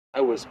I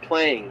was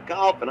playing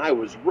golf and I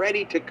was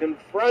ready to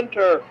confront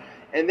her,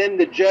 and then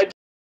the judge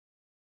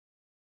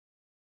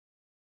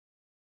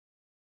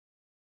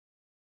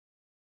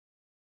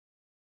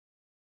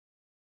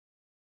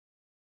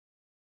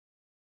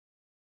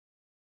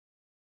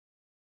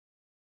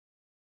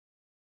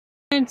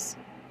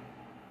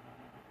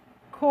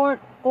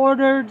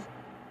court-ordered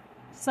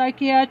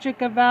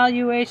psychiatric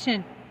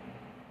evaluation.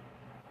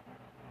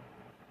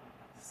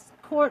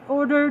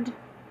 Court-ordered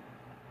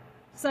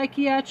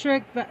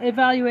psychiatric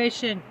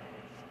evaluation.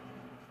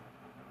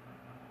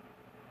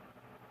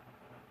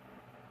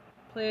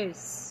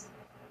 Please.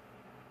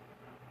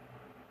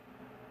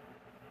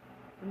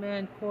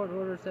 Demand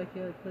court-ordered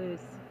psychiatric, please.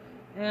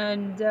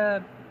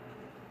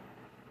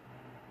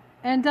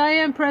 And I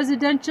am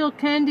presidential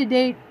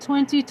candidate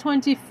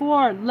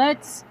 2024.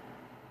 Let's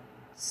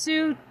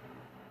sue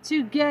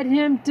to get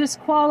him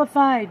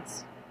disqualified.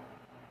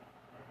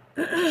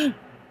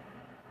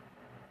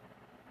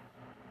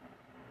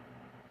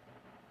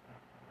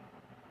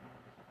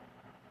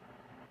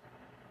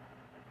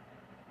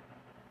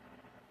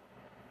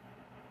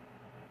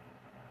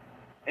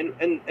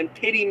 and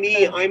pity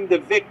me, I'm the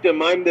victim.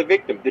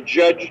 The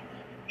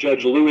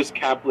Judge Lewis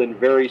Kaplan,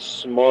 very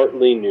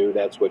smartly knew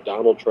that's what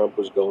Donald Trump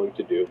was going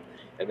to do.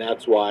 And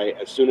that's why,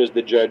 as soon as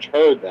the judge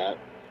heard that,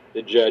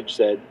 the judge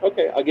said,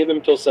 okay, I'll give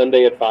him till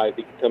Sunday at 5.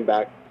 He can come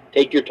back,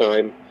 take your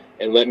time,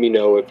 and let me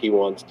know if he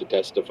wants to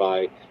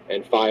testify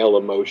and file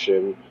a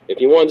motion. If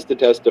he wants to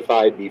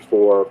testify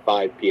before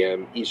 5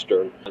 p.m.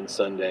 Eastern on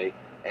Sunday.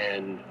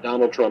 And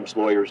Donald Trump's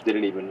lawyers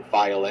didn't even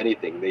file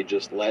anything. They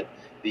just let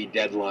the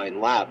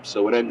deadline lapse.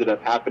 So what ended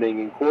up happening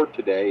in court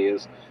today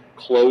is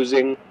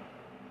closing.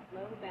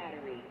 Low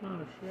battery.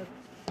 Oh,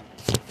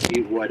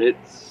 shit. What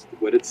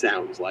it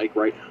sounds like,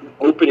 right?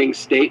 Opening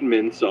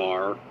statements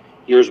are,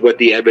 here's what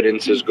the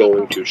evidence is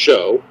going to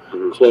show.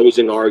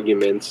 Closing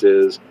arguments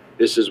is,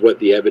 this is what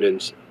the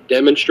evidence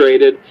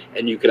demonstrated,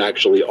 and you could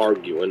actually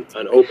argue. And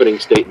on opening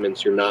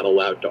statements, you're not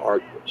allowed to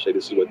argue. Say,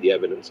 this is what the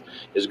evidence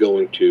is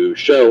going to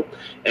show.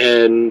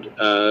 And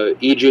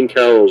E. Jean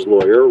Carroll's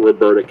lawyer,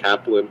 Roberta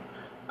Kaplan,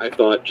 I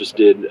thought just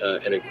did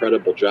an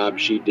incredible job.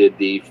 She did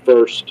the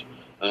first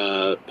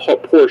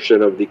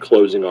portion of the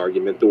closing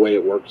argument. The way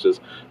it works is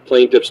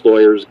plaintiff's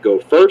lawyers go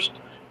first,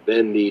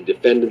 then the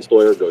defendant's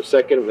lawyer goes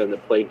second, and then the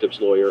plaintiff's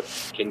lawyer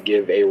can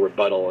give a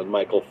rebuttal. And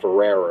Michael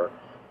Ferrera,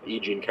 E.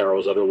 Jean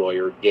Carroll's other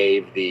lawyer,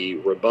 gave the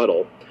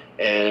rebuttal.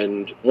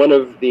 And one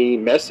of the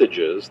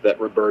messages that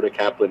Roberta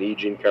Kaplan, E.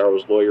 Jean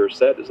Carroll's lawyer,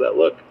 said is that,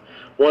 look,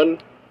 one,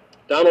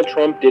 Donald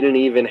Trump didn't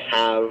even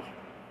have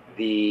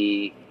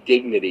the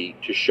dignity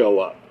to show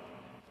up.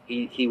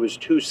 He was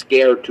too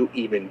scared to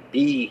even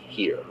be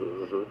here.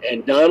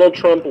 And Donald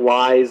Trump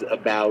lies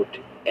about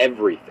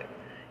everything.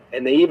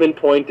 And they even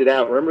pointed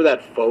out, remember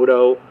that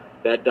photo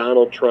that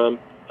Donald Trump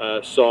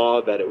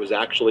saw, that it was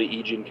actually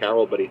E. Jean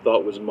Carroll, but he thought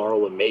it was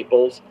Marla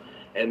Maples?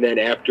 And then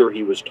after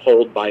he was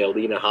told by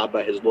Alina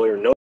Habba, his lawyer,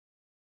 no,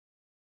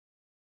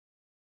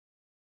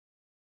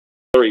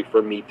 sorry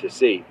for me to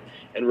see.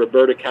 And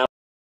Roberta Kaplan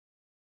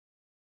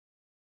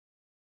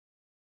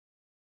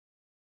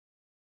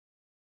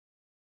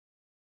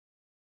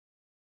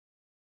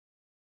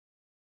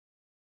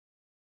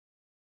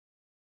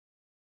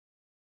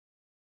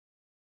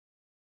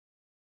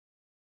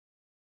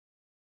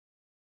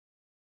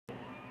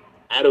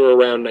at or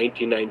around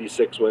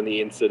 1996 when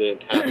the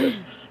incident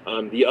happened.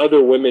 The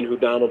other women who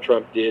Donald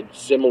Trump did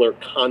similar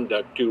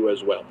conduct to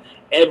as well.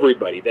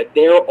 Everybody, that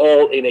they're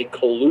all in a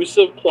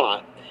collusive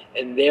plot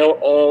and they're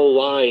all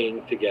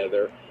lying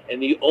together. And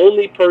the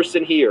only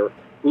person here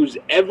who's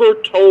ever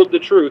told the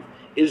truth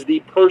is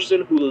the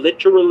person who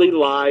literally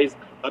lies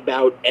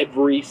about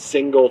every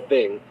single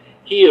thing.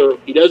 Here,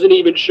 he doesn't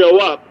even show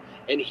up,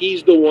 and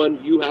he's the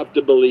one you have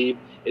to believe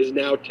is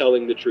now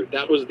telling the truth.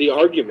 That was the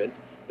argument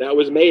that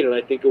was made, and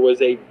I think it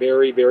was a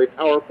very, very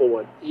powerful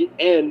one.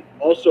 And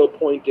also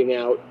pointing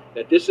out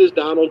that this is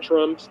Donald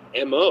Trump's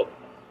M.O.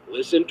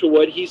 Listen to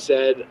what he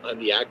said on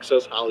the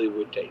Access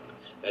Hollywood tape,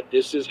 that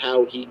this is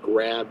how he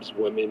grabs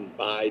women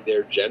by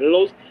their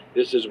genitals.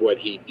 This is what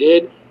he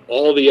did.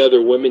 All the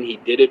other women he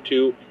did it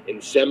to in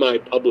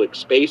semi-public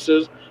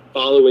spaces,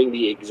 following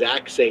the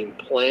exact same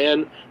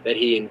plan that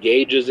he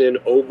engages in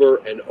over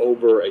and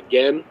over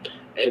again.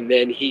 And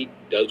then he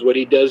does what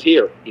he does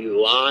here. He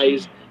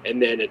lies and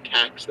then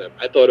attacks them.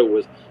 I thought it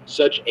was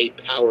such a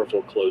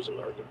powerful closing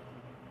argument.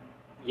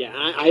 Yeah,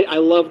 I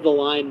love the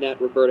line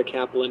that Roberta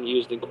Kaplan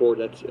used in court.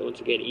 That's,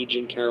 once again, E.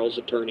 Jean Carroll's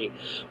attorney,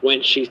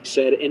 when she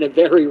said, in a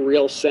very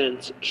real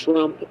sense,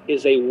 Trump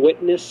is a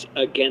witness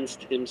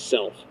against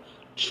himself.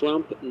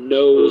 Trump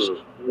knows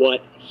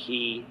what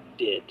he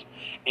did.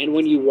 And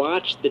when you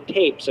watch the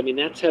tapes, I mean,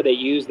 that's how they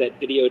use that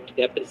video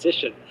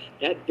deposition.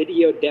 That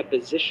video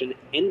deposition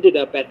ended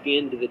up, at the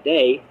end of the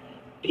day,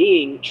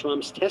 being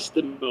Trump's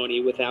testimony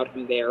without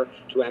him there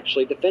to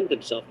actually defend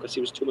himself, because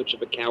he was too much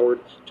of a coward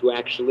to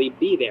actually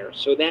be there.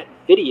 So that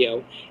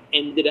video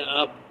ended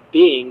up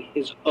being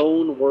his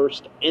own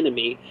worst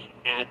enemy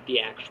at the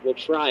actual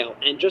trial.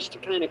 And just to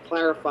kind of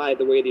clarify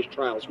the way these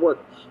trials work,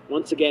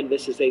 once again,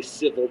 this is a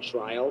civil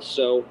trial,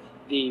 so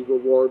the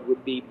reward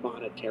would be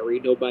monetary.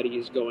 Nobody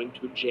is going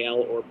to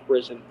jail or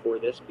prison for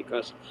this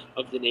because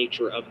of the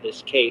nature of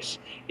this case.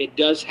 It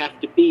does have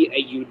to be a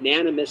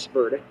unanimous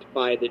verdict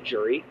by the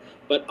jury,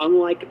 but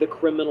unlike the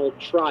criminal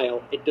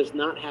trial, it does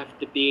not have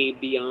to be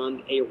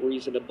beyond a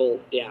reasonable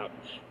doubt.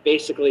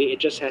 Basically, it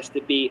just has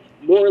to be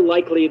more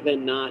likely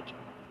than not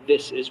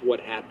this is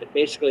what happened.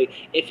 Basically,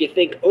 if you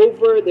think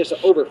there's an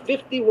over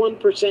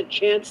 51%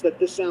 chance that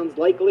this sounds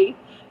likely,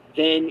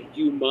 then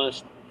you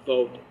must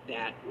vote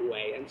that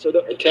way. And so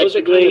those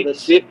are kind of the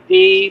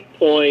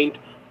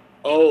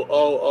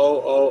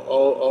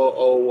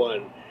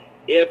 50.000001.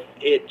 If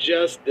it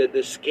just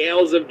the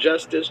scales of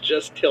justice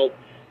just tilt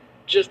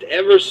just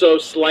ever so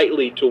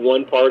slightly to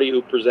one party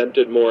who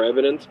presented more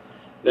evidence,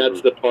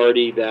 that's the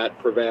party that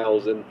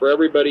prevails. And for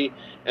everybody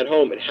at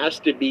home, it has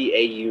to be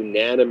a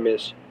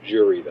unanimous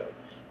jury, though.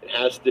 It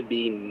has to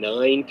be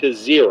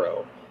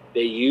 9-0.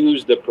 They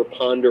use the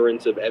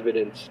preponderance of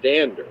evidence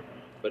standard,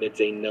 but it's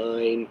a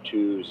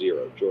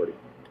 9-0. Jordy.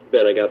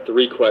 Ben, I got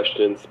 3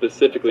 questions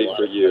specifically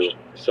for you.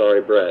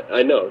 Sorry, Brett.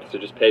 I know, so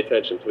just pay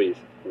attention, please.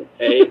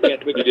 A,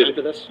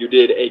 you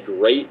did a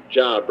great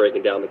job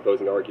breaking down the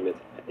closing arguments.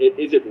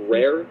 Is it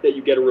rare that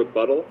you get a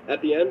rebuttal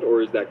at the end,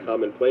 or is that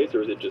commonplace,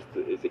 or is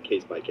it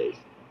case by case?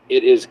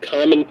 It is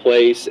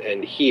commonplace,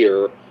 and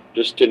here,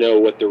 just to know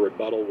what the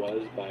rebuttal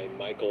was by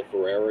Michael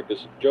Ferreira,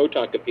 because Joe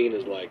Tacopina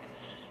is like,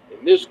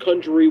 in this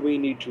country we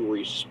need to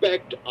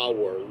respect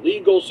our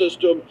legal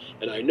system,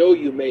 and I know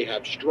you may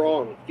have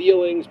strong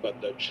feelings, but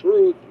the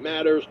truth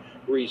matters.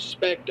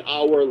 Respect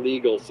our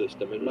legal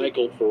system. And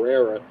Michael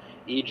Ferreira,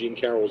 E. Jean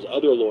Carroll's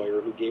other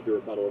lawyer who gave the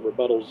rebuttal,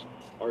 rebuttals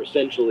are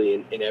essentially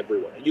in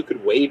everywhere. You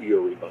could waive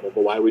your rebuttal,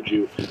 but why would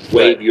you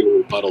waive your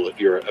rebuttal if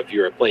you're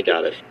a plaintiff?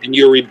 Got it. In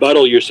your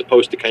rebuttal, you're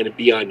supposed to kind of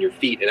be on your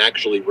feet and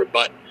actually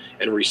rebut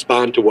and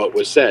respond to what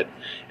was said.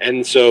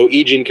 And so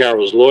E. Jean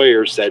Carroll's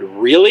lawyer said,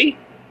 really?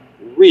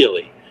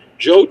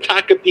 Joe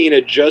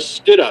Tacopina just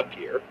stood up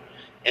here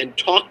and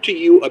talked to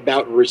you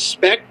about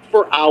respect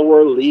for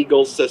our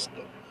legal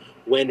system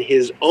when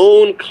his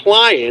own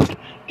client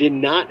did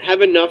not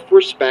have enough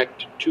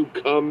respect to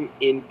come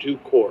into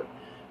court.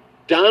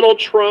 Donald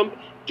Trump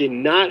did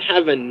not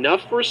have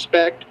enough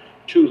respect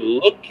to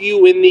look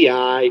you in the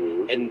eye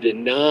and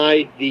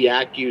deny the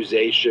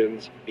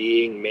accusations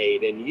being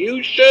made. And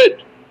you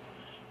should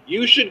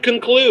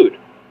conclude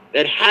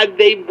that had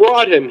they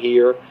brought him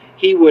here,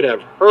 he would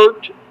have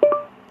hurt.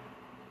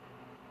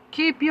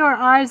 Keep your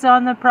eyes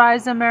on the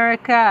prize,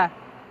 America!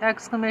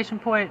 Exclamation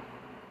point.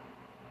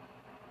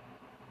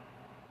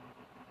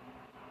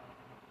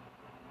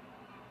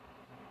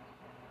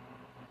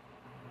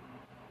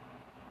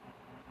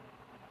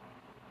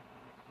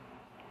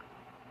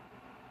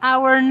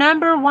 Our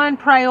number one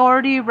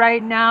priority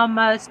right now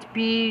must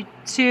be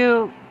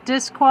to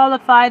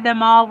disqualify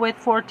them all with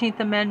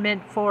 14th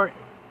Amendment for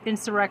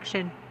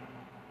insurrection.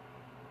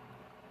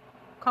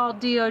 Call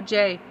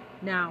DOJ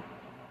now.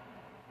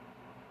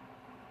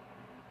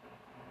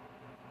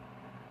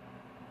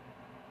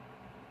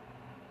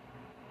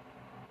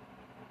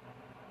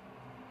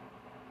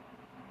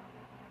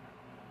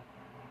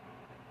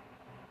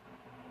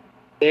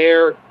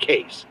 Their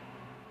case.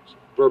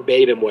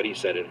 Verbatim what he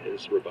said in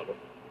his rebuttal.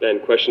 Then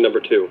question number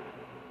 2.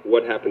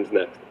 What happens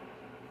next?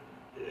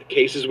 The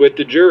case is with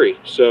the jury.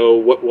 So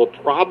what we'll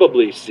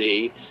probably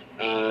see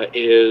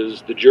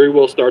is the jury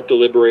will start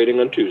deliberating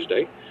on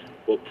Tuesday.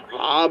 We'll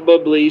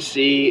probably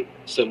see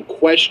some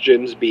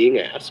questions being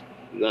asked.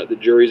 The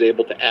jury's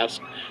able to ask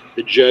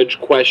the judge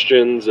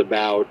questions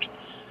about,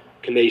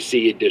 can they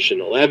see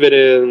additional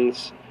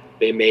evidence?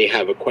 They may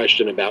have a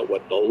question about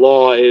what the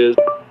law is.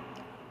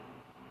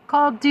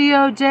 Call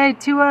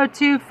DOJ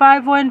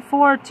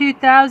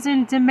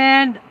 202-514-2000.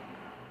 Demand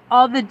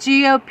all the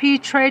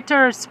GOP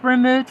traitors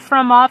removed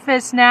from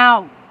office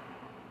now.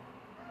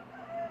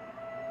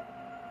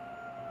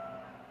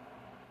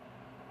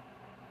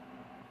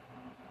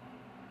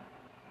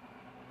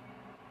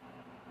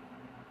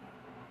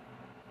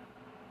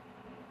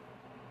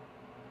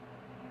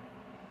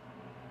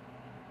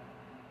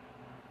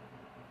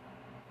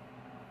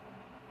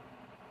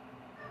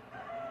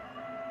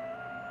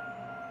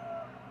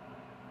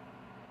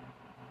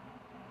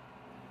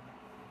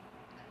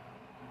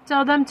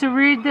 Tell them to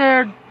read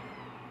their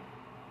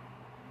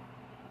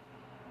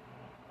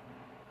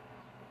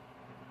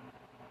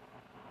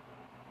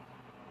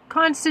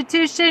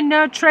Constitution,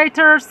 no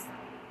traitors.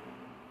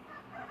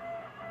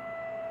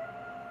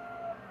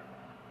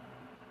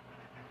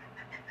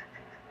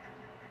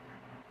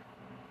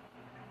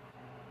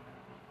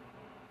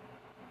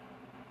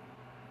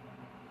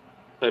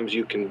 Sometimes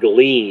you can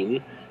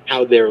glean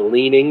how they're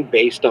leaning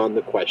based on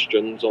the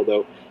questions,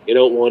 although you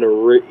don't want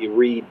to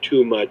read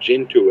too much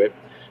into it.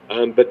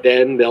 But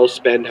then they'll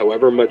spend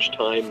however much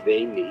time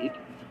they need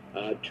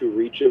to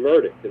reach a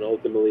verdict. And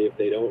ultimately, if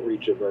they don't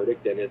reach a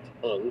verdict, then it's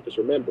hung. Because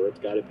remember, it's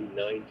got to be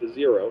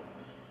 9-0.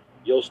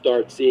 you'll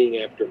start seeing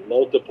after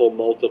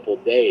multiple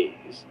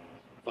days,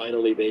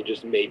 finally they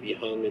just may be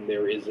hung and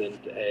there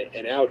isn't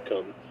an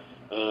outcome.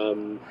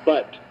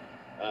 But,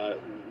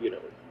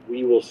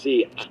 we will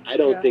see. I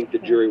don't think the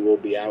jury will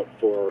be out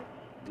for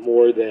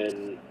more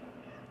than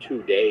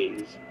 2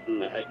 days.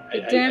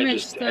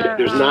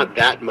 There's not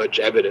that much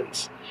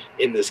evidence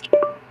in this case.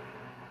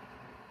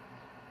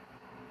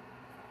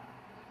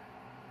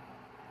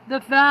 The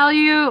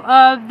value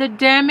of the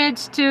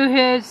damage to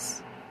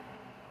his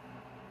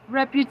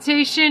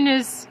reputation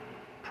is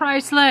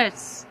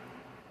priceless.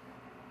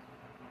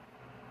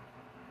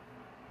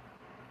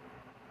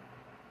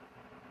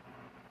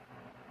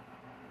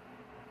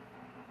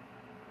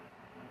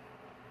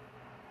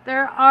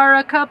 There are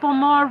a couple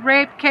more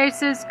rape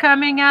cases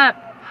coming up.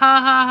 Ha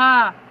ha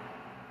ha.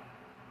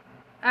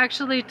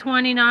 Actually,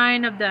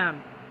 29 of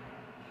them.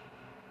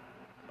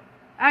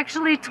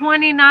 Actually,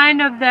 29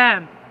 of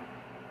them.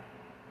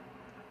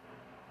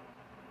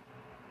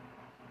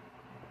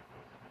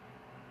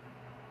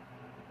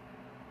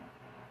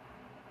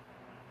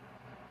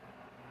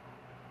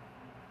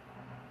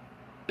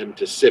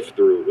 To sift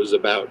through. It was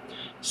about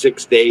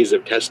 6 days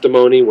of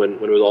testimony when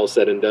it was all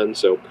said and done.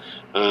 So,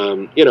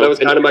 that was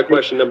kind of my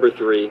question number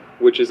 3,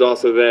 which is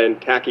also then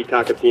Taki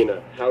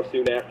Takapina. How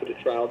soon after the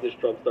trial does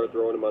Trump start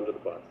throwing him under the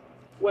bus?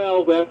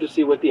 Well, we'll have to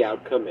see what the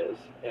outcome is,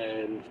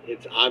 and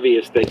it's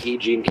obvious that E.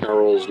 Jean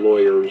Carroll's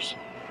lawyers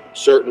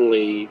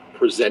certainly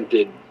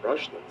presented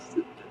crushed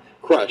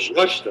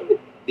them.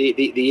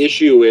 The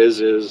issue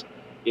is.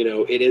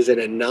 It is an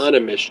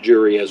anonymous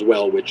jury as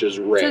well, which is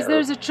rare. Says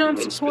there's a Trump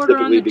supporter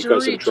on the specifically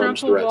because jury. of Trump's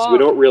Trump threats. We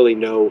don't really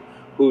know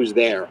who's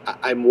there.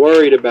 I'm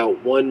worried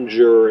about one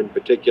juror in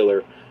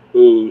particular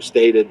who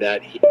stated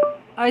that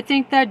I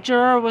think that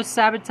juror will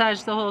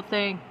sabotage the whole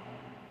thing.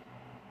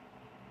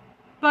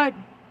 But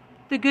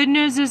the good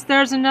news is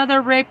there's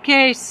another rape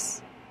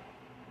case.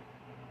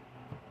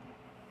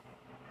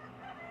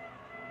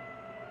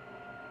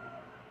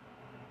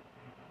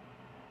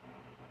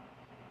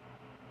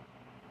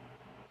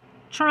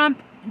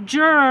 Trump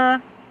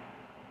juror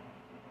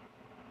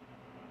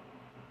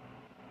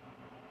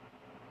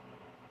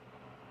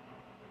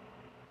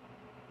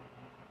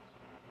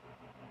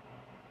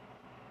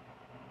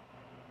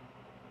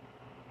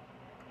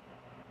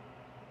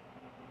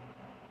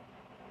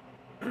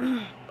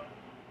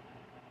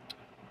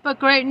but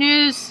great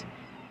news,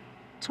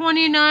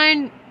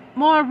 29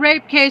 more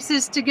rape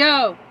cases to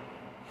go.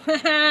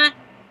 Ha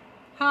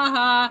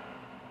ha.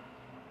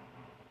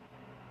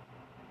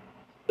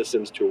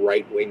 listens to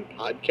right-wing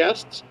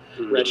podcasts.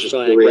 Red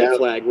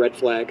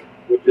flag.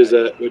 Which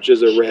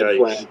is a red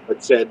flag,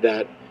 but said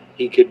that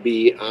he could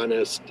be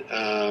honest.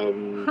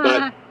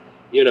 But,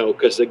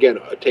 because again,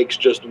 it takes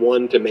just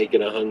one to make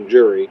it a hung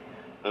jury.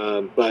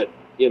 But,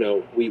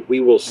 we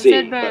will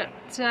see. But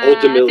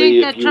ultimately,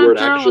 if you were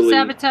to actually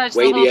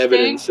weigh the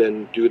evidence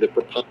and do the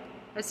proposal.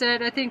 I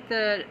said, I think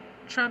the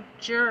Trump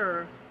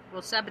juror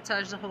will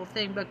sabotage the whole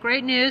thing. But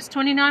great news,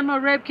 29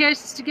 more rape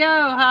cases to go.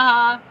 Ha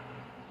ha.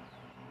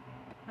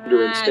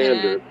 And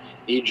standard,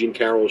 E. Jean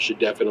Carroll should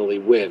definitely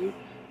win.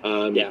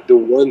 The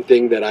one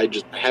thing that I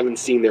haven't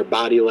seen their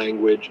body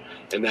language,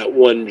 and that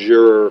one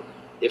juror,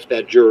 if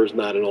that juror is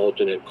not an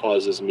alternate,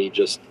 causes me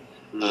just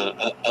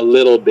a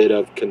little bit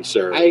of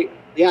concern. I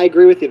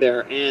agree with you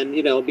there, and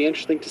it'll be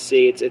interesting to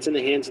see. It's in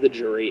the hands of the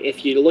jury.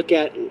 If you look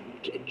at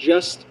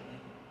just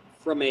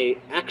from a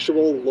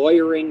actual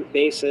lawyering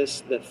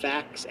basis, the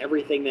facts,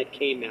 everything that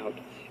came out,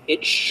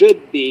 it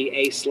should be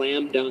a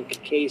slam dunk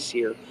case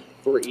here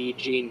for E.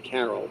 Jean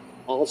Carroll.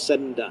 All said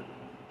and done,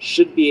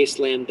 should be a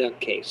slam dunk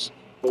case.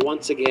 But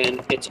once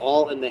again, it's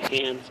all in the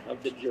hands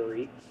of the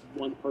jury.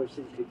 One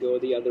person could go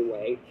the other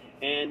way.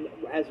 And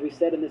as we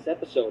said in this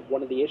episode,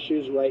 one of the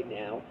issues right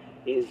now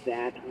is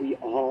that we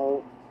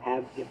all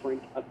have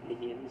different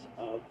opinions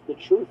of the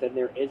truth. And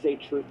there is a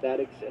truth that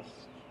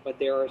exists. But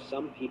there are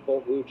some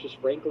people who just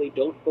frankly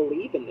don't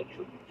believe in the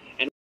truth.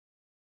 And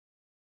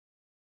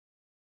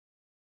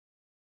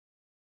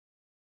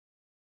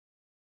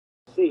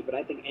see, but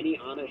I think any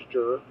honest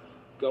juror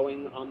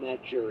going on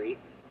that jury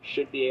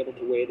should be able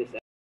to weigh this out.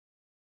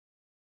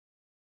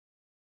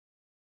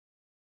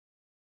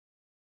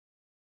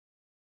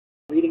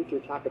 Reading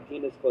through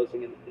Takapina's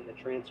closing in the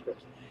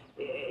transcripts,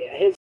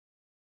 his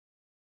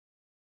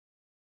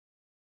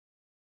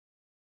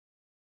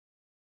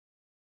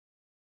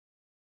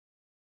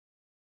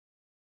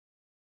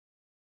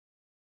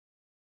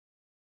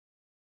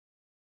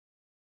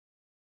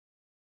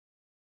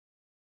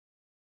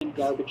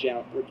garbage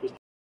out, which was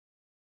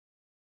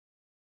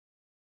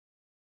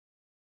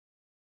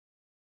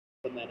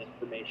that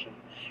information.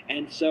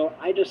 And so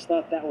I just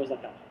thought that was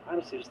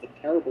honestly just a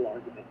terrible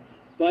argument.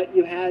 But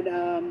you had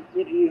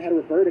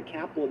Roberta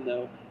Kaplan,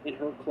 though, in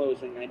her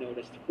closing, I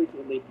noticed,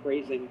 frequently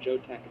praising Joe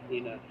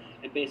Takapina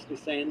and basically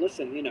saying,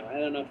 listen, I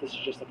don't know if this is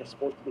just like a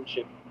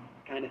sportsmanship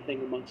kind of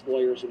thing amongst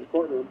lawyers in the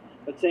courtroom,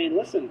 but saying,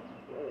 listen,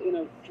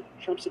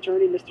 Trump's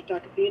attorney, Mr.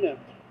 Takapina,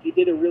 he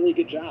did a really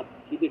good job.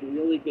 He did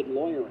really good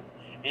lawyering.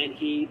 And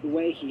the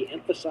way he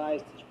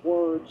emphasized his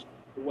words,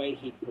 the way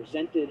he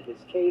presented his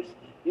case,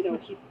 he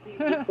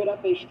put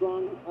up a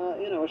strong,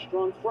 a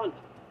strong front.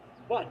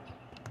 But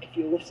if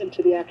you listen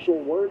to the actual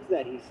words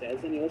that he says,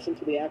 and you listen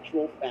to the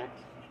actual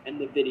facts and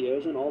the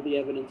videos and all the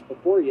evidence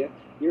before you,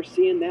 you're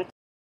seeing that.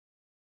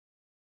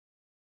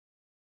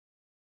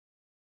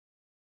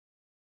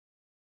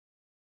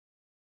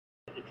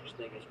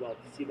 Interesting as well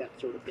to see that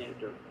sort of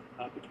banter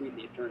between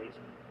the attorneys.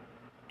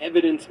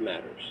 Evidence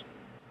matters,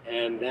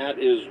 and that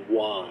is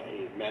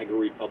why MAGA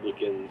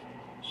Republicans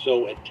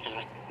so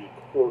attack the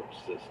court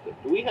system.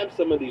 Do we have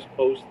some of these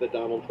posts that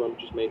Donald Trump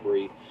just made where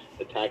he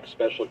attacked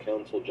special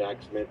counsel Jack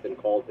Smith and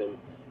called him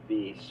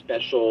the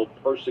special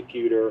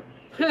persecutor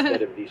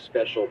instead of the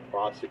special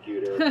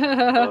prosecutor?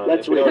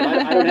 Let's read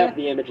them. I don't have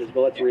the images,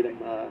 but let's read them.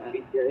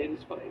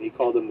 It's fine. He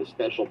called him the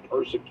special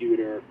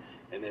persecutor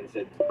and then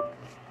said...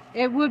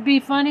 It would be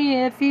funny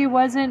if he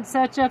wasn't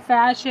such a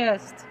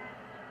fascist.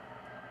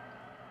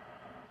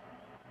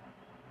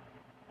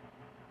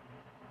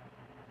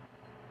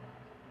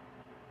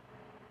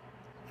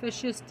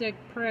 Fascistic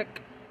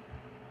prick.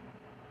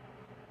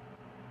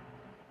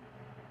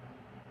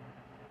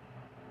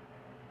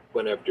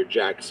 Went after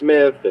Jack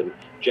Smith and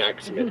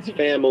Jack Smith's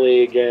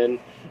family again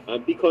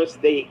because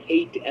they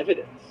hate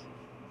evidence.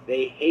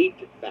 They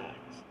hate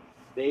facts.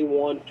 They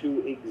want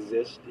to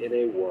exist in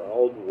a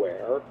world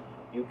where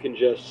you can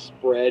just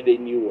spread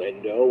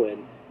innuendo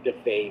and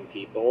defame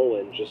people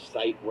and just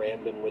cite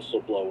random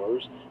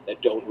whistleblowers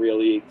that don't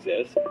really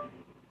exist.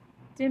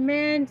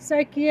 Demand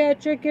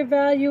psychiatric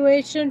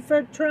evaluation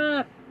for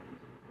Trump.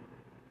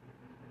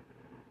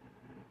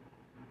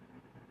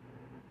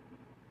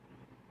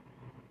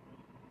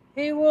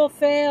 He will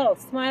fail,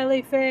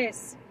 smiley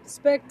face,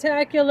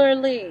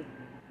 spectacularly,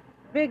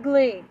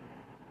 bigly,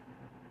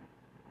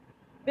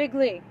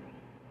 bigly,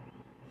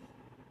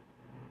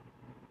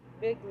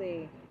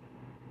 bigly.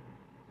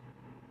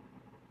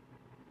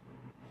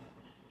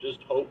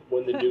 Just hope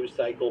when the news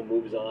cycle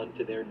moves on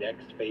to their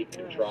next fake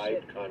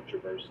contrived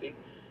controversy,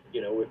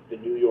 if the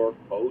New York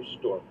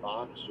Post or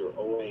Fox or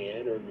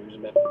OAN or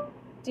Newsmax.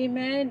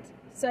 Demand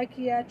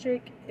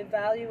psychiatric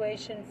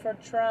evaluation for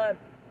Trump.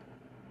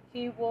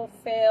 He will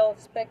fail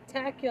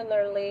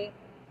spectacularly,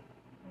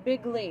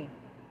 bigly.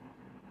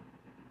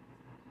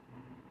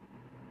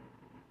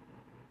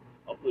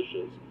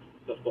 Publishes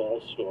the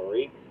false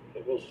story.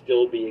 It will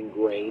still be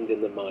ingrained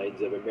in the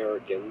minds of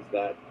Americans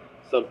that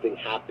something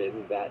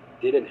happened that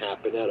didn't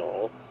happen at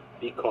all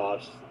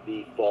because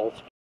the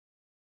false...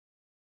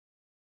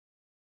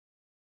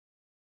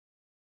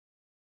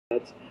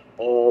 That's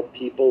all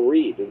people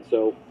read. And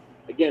so,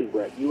 again,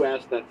 Brett, you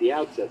asked at the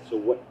outset, so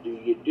what do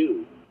you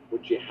do?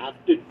 What you have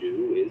to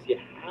do is you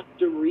have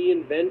to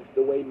reinvent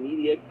the way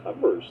media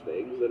covers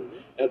things, and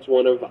that's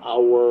one of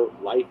our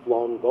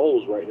lifelong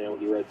goals right now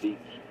here at the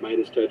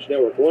Midas Touch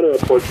Network. I want to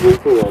report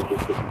briefly on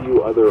just a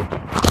few other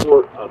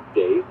court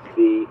updates.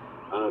 The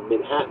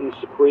Manhattan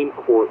Supreme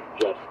Court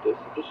Justice,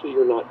 just so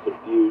you're not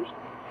confused,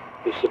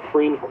 the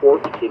Supreme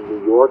Court in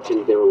New York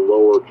is their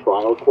lower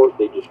trial court.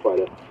 They just try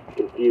to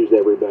confuse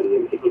everybody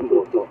and make it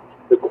more fun.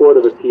 The Court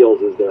of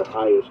Appeals is their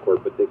highest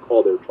court, but they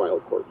call their trial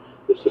court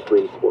the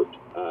Supreme Court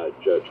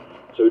judge.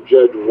 So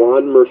Judge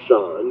Juan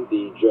Merchan,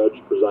 the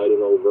judge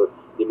presiding over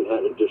the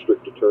Manhattan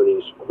District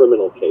Attorney's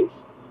criminal case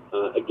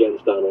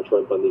against Donald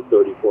Trump on the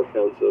 34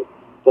 counts of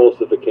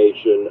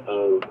falsification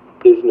of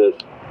business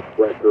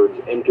records,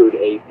 entered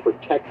a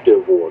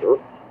protective order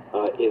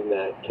in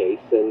that case.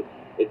 And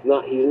he's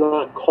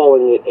not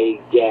calling it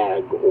a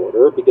gag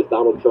order because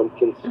Donald Trump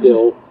can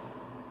still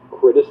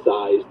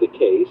criticize the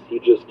case. He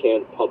just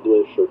can't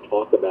publish or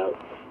talk about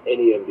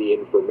any of the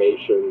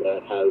information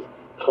that has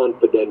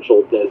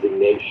confidential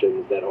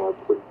designations that are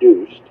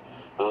produced.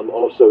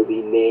 Also,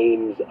 the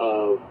names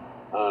of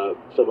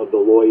some of the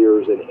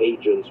lawyers and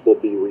agents will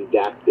be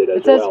redacted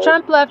as well. It says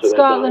Trump left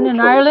Scotland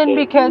and Ireland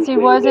because he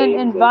wasn't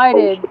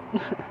invited.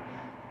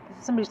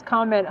 Somebody's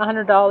comment,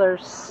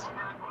 $100.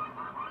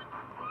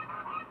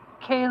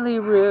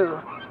 Kaylee Rue.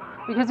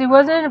 Because he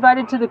wasn't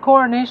invited to the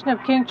coronation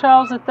of King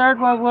Charles III,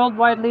 where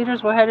worldwide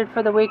leaders were headed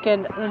for the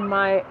weekend, in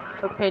my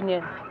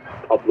opinion.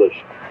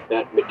 Publish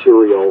that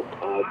material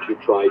to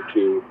try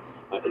to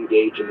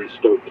engage in the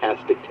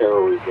stochastic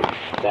terrorism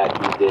that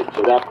he did.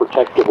 So that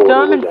protective order...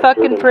 Throw him in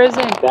fucking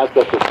prison. That's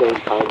at the same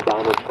time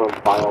Donald Trump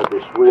filed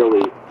this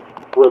really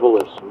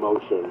frivolous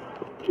motion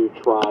to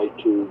try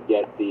to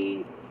get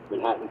the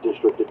Manhattan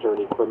District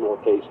Attorney criminal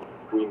case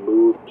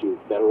removed to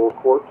federal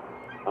court.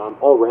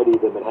 Already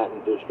the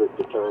Manhattan District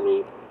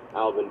Attorney,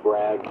 Alvin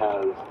Bragg,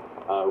 has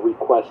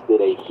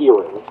requested a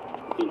hearing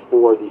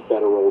before the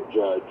federal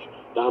judge.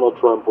 Donald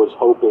Trump was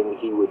hoping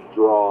he would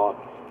draw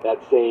that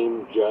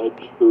same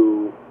judge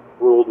who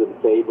ruled in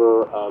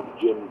favor of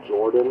Jim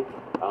Jordan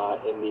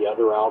in the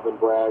other Alvin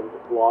Bragg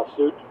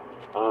lawsuit,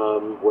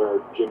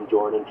 where Jim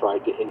Jordan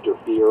tried to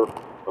interfere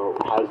or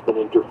has been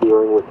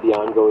interfering with the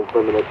ongoing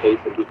criminal case.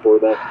 And before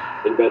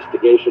that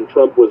investigation,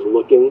 Trump was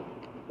looking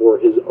for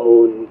his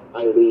own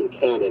Eileen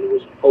Cannon,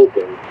 was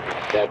hoping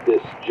that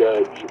this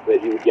judge,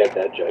 that he would get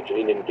that judge, and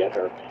he didn't get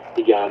her.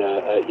 He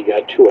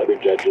got two other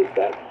judges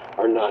that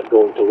are not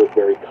going to look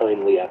very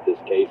kindly at this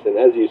case. And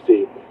as you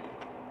see,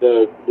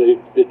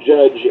 the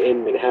judge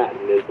in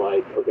Manhattan is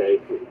like, okay,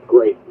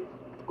 great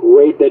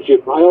that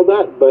you filed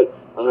that, but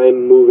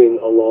I'm moving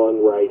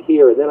along right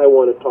here. And then I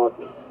want to talk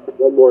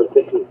one more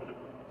thing.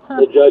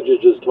 The judge is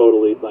just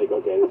totally like,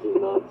 okay, this is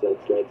nonsense.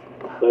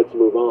 Let's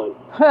move on.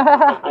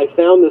 I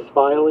found this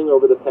filing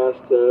over the past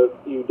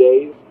few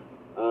days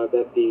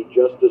that the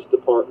Justice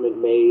Department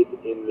made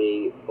in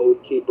the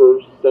Oath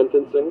Keepers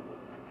sentencing.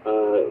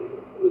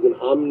 It was an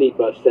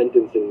omnibus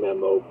sentencing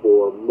memo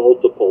for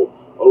multiple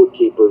Oath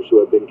Keepers who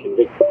have been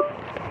convicted.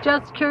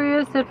 Just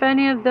curious if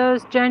any of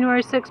those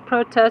January 6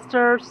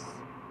 protesters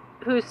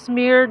who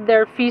smeared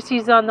their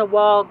feces on the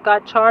wall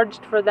got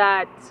charged for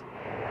that.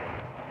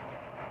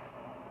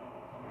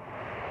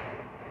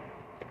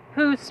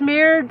 Who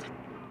smeared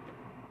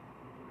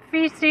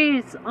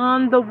feces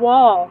on the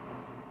wall.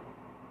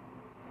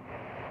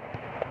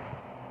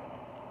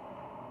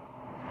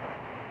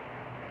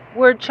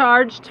 Were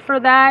charged for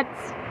that.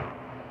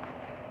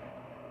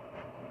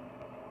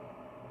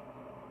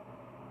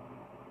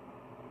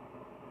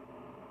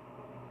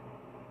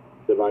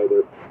 Of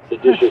either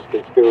seditious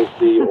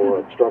conspiracy or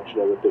obstruction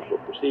of official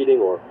proceeding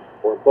or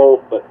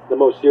both, but the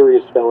most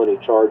serious felony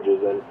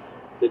charges. And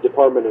the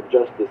Department of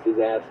Justice is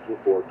asking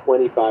for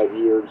 25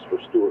 years for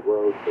Stuart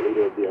Rhodes, the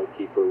leader of the Oath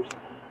Keepers,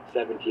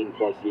 17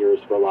 plus years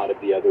for a lot of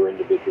the other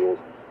individuals,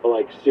 but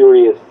like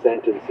serious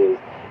sentences.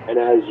 And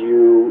as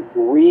you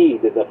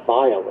read the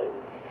filing,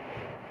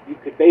 you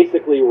could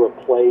basically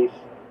replace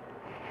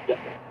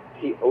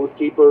the Oath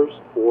Keepers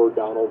for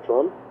Donald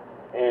Trump,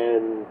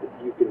 and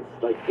you can,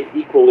 like, it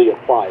equally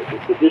applies. The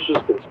seditious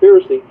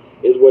conspiracy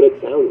is what it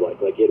sounds like.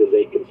 Like, it is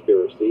a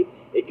conspiracy.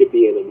 It could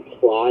be an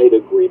implied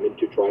agreement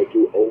to try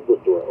to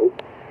overthrow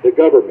the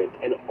government.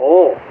 And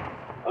all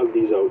of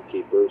these Oath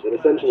Keepers, and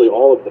essentially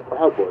all of the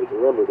Proud Boys,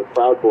 remember, the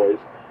Proud Boys,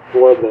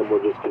 4 of them were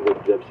just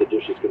convicted of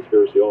seditious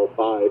conspiracy. All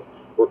 5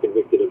 were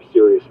convicted of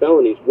serious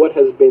felonies. What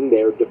has been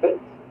their defense?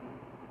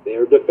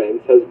 Their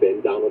defense has been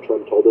Donald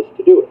Trump told us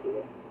to do it.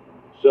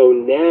 So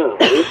now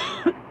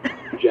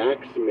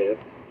Jack Smith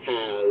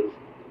has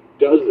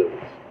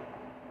dozens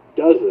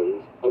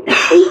of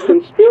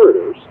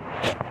co-conspirators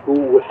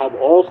who have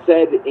all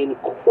said in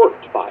court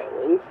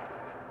filings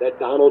that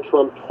Donald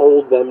Trump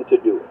told them to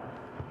do it.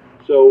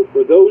 So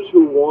for those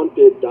who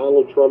wanted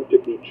Donald Trump to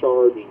be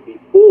charged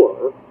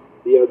before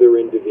the other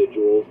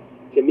individuals,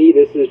 to me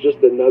this is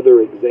just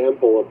another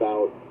example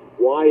about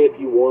why, if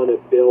you want to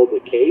build a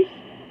case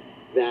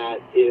that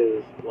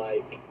is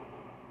like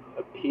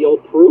appeal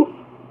proof,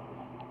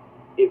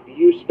 if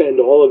you spend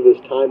all of this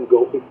time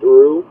going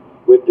through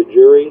with the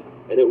jury,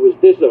 and it was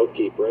this Oath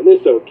Keeper, and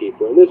this Oath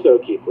Keeper, and this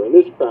Oath Keeper, and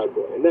this Proud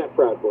Boy, and that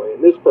Proud Boy,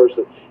 and this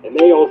person, and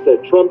they all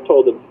said Trump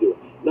told them to do it.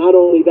 Not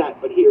only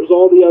that, but here's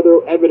all the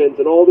other evidence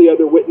and all the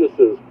other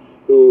witnesses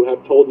who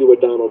have told you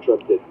what Donald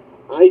Trump did.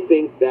 I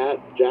think that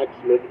Jack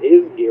Smith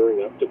is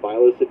gearing up to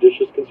file a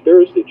seditious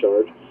conspiracy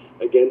charge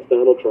against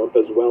Donald Trump,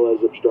 as well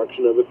as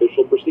obstruction of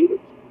official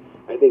proceedings.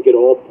 I think it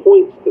all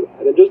points to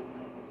that. And just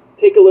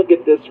take a look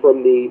at this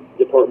from the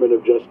Department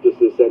of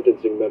Justice's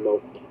sentencing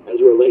memo as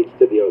it relates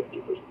to the Oath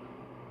Keepers.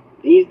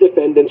 These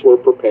defendants were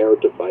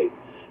prepared to fight,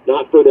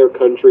 not for their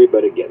country,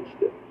 but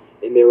against it.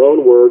 In their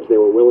own words, they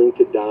were willing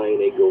to die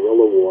in a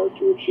guerrilla war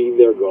to achieve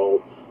their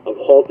goal of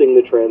halting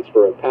the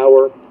transfer of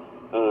power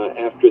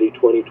after the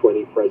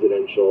 2020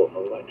 presidential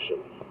election.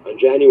 On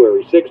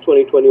January 6,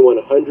 2021,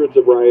 hundreds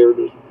of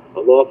rioters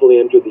unlawfully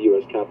entered the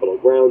U.S. Capitol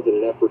grounds in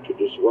an effort to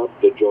disrupt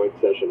the joint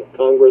session of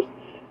Congress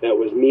that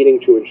was meeting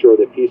to ensure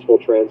the peaceful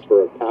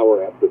transfer of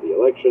power after the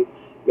election.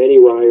 Many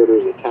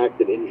rioters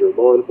attacked and injured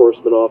law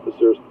enforcement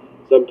officers,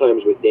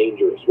 sometimes with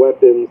dangerous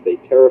weapons. They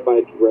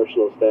terrified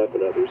congressional staff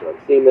and others on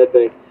scene that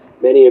day,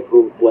 many of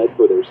whom fled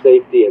for their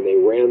safety, and they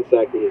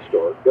ransacked the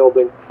historic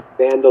building,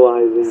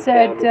 vandalizing,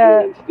 damaging,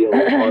 and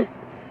stealing art.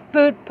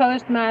 Boot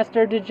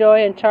Postmaster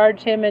DeJoy and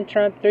charge him and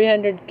Trump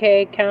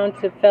 300K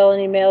counts of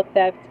felony mail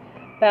theft,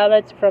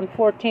 ballots from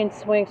 14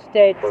 swing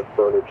states,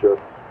 furniture,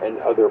 and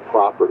other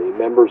property.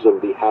 Members of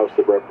the House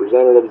of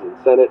Representatives and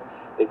Senate,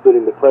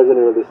 including the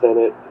President of the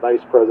Senate,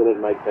 Vice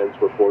President Mike Pence,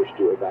 were forced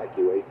to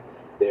evacuate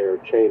their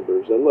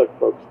chambers. And look,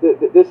 folks,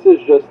 this is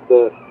just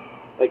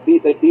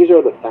these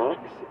are the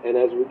facts. And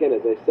as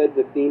I said,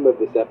 the theme of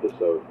this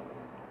episode,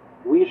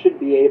 we should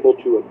be able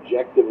to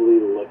objectively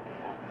look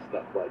at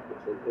stuff like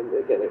this. And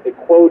again, it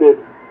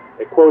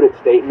quoted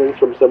statements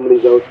from some of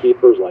these Oath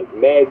Keepers, like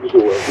Megs,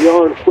 who were, "We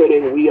aren't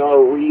quitting, we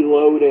are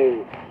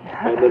reloading."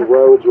 And then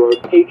Rhodes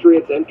wrote,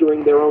 "Patriots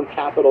entering their own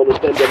capital to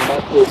send a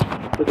message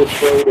to the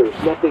traitors.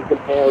 Nothing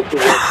compared to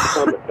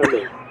what's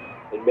coming."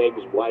 And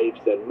Meg's wife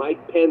said,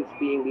 "Mike Pence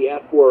being the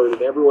F word,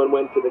 and everyone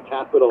went to the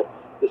Capitol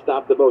to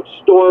stop the vote.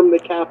 Storm the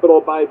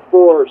Capitol by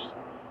force."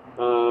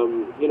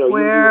 You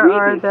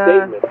read these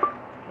statements.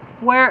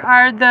 Where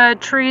are the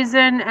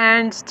treason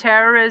and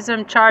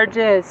terrorism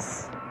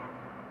charges?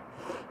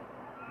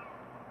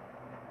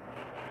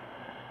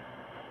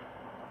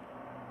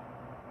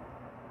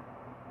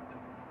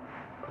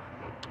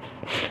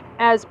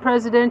 As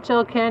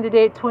presidential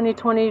candidate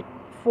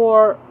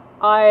 2024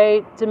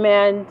 I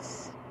demand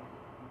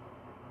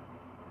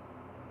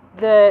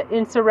the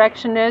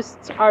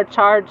insurrectionists are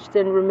charged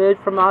and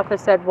removed from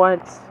office at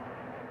once.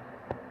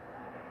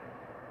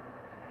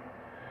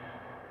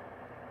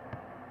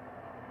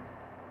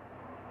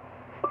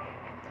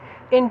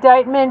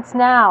 Indictments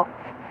now.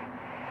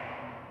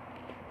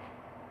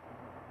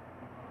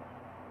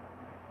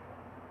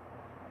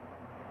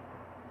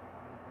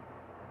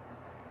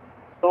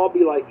 I'll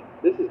be like,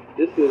 this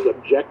is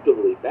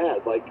objectively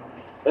bad. Like,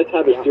 let's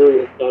have a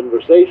serious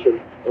conversation.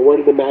 And what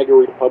do the MAGA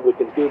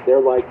Republicans do? They're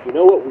like, you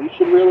know what we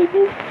should really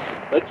do?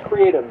 Let's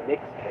create a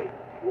mixtape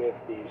with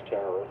these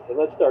terrorists, and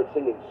let's start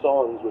singing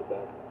songs with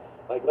them.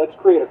 Like, let's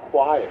create a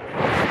choir.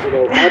 You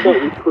know, how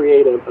about we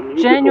create a musical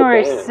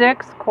January band,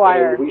 6th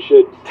choir. and we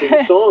should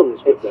sing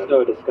songs with them.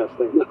 So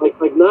disgusting.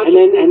 Like not.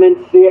 And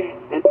then see it.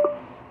 And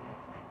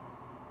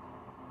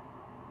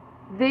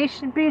They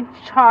should be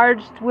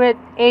charged with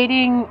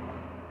aiding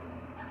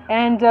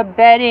and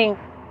abetting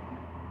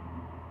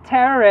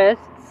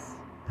terrorists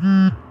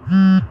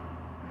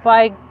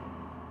by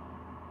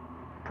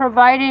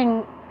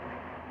providing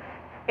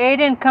aid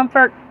and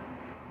comfort,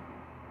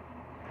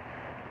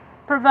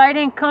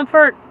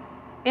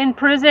 in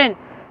prison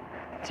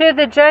to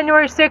the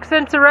January 6th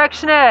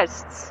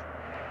insurrectionists.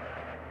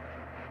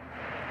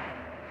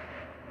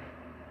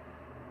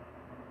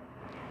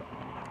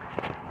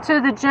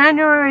 To the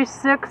January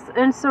 6th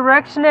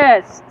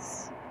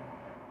insurrectionists.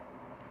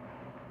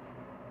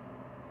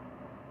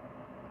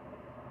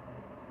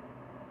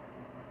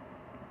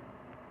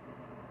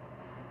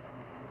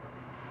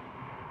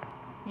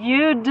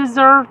 You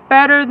deserve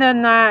better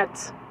than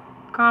that,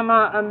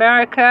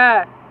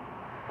 America.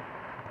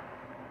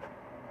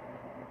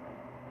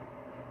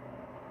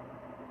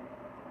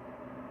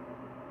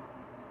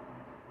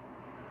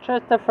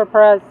 Christopher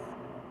Press.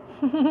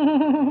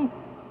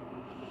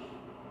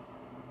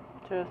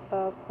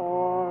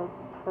 Christopher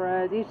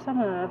Press.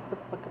 Someone have to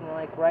fucking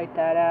write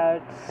that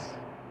out.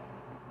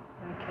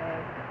 Okay,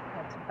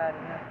 that's about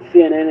enough.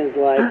 CNN is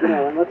like,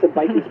 let's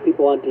invite these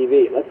people on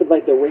TV. Let's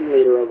invite the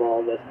ringleader of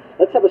all this.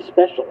 Let's have a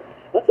special.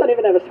 Let's not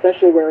even have a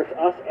special where it's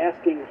us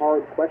asking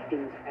hard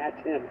questions at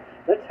him.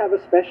 Let's have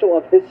a special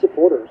of his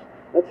supporters.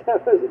 Let's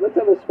have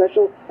a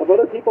special of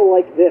other people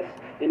like this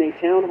in a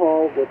town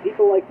hall where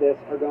people like this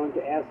are going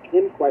to ask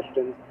him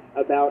questions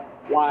about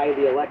why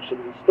the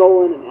election was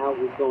stolen and how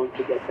he's going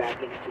to get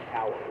back into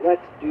power.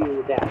 Let's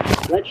do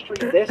that. Let's treat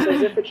this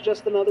as if it's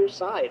just another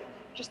side.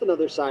 Just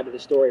another side of the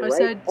story,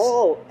 right?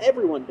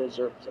 Everyone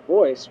deserves a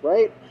voice,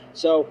 right?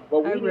 So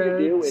what we need to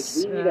do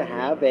is we need to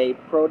have a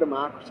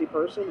pro-democracy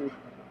person.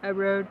 I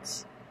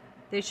wrote,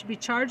 they should be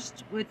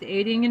charged with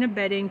aiding and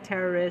abetting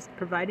terrorists,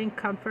 providing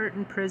comfort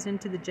in prison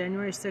to the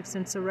January 6th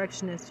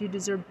insurrectionists. You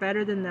deserve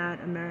better than that,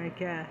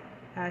 America.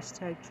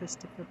 Hashtag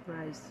Christopher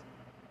Price.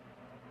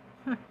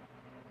 Huh.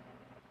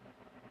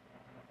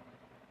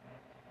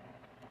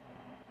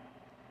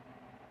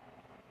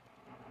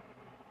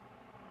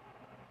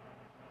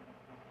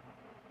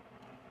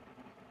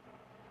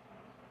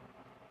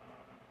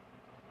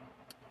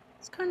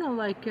 It's kind of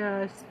like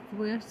the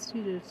way I see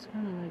it, it's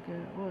kind of like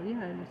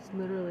it's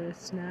literally a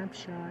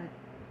snapshot.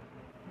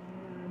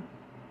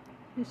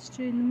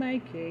 History in the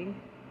making.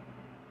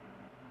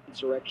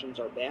 Insurrections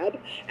are bad,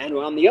 and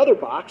on the other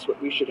box, what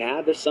we should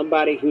have is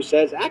somebody who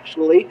says,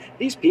 actually,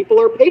 these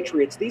people are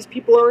patriots, these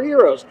people are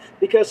heroes,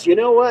 because you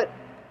know what?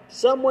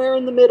 Somewhere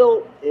in the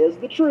middle is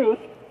the truth.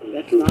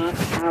 That's not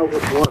how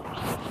it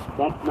works.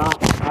 That's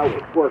not how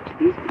it works.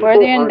 These people Where are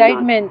the are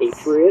indictments? not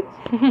patriots.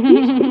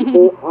 These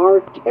people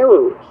are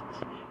terrorists.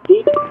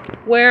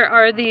 Where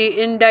are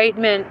the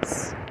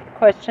indictments?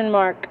 Question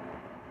mark.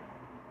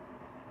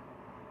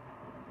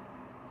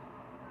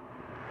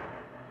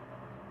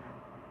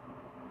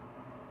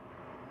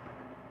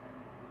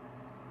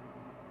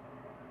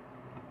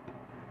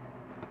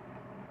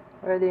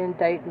 Where are the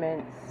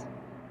indictments?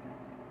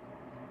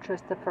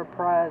 Christopher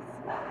Press.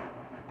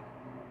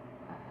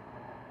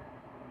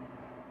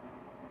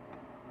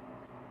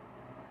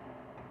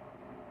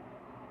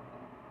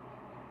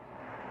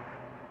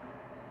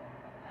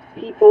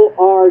 People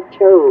are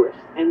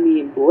terrorists, and the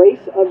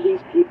embrace of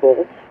these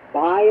people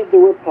by the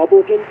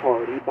Republican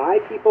Party, by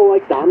people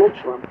like Donald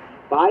Trump,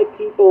 by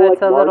people like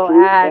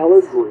Marjorie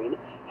Taylor Greene,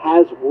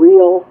 has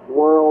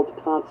real-world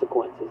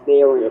consequences.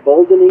 They are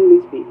emboldening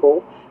these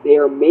people. They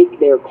are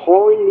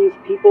calling these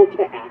people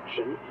to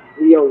action.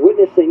 We are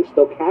witnessing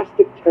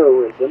stochastic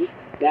terrorism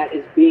that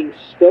is being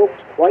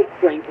stoked, quite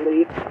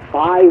frankly,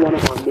 by one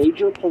of our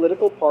major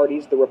political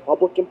parties, the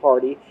Republican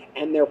Party,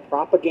 and their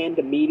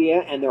propaganda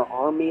media and their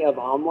army of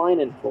online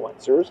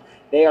influencers.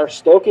 They are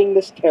stoking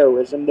this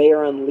terrorism. They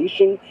are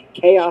unleashing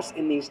chaos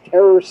in these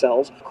terror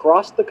cells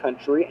across the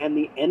country, and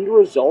the end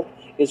result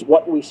is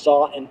what we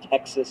saw in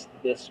Texas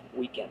this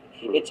weekend.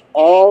 It's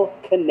all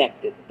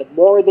connected. The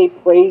more they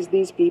praise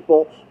these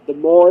people, the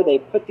more they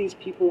put these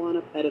people on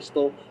a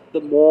pedestal,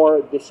 the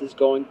more this is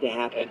going to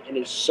happen, and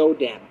it's so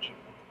damaging.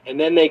 And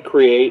then they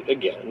create,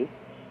 again,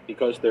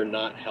 because they're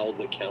not held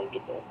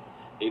accountable,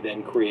 They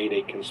then create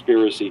a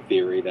conspiracy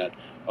theory that,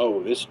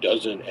 oh, this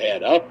doesn't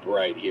add up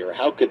right here.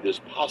 How could this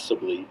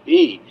possibly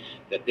be?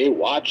 That they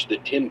watch the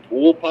Tim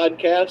Pool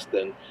podcast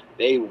and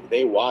they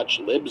watch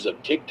libs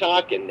of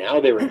TikTok and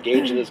now they're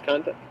engaged in this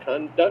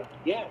conduct?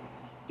 Yeah,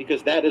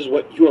 because that is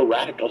what you're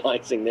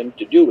radicalizing them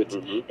to do. It's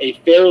a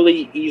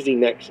fairly easy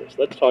nexus.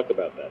 Let's talk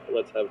about that.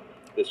 Let's have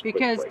this quick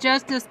Because break.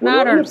 justice When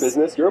you're in matters. a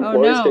business, your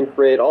employees no. can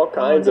create all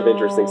kinds of no.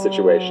 interesting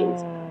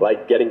situations,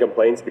 like getting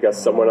complaints because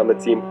someone on the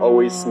team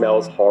always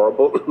smells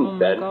horrible. Oh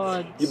Ben,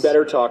 God. you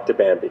better talk to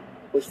Bambi.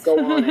 Let's go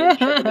on and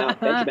check them out.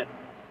 Benjamin.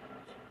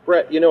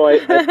 Brett,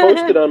 I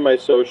posted on my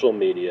social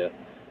media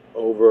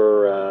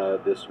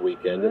over this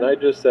weekend, and I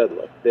just said,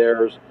 look,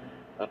 there's...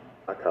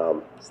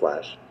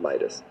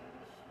 .com/Midas.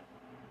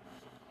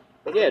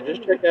 Yeah,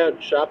 just check out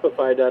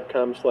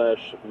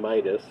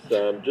Shopify.com/Midas.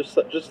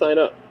 Just sign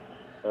up.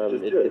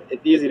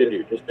 It's easy to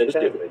do. Just do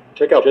it.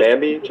 Check out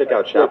Bambi. Check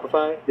out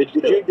Shopify.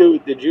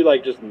 Did you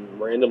like just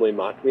randomly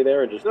mock me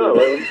there and just No, do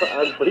what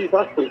are you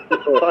talking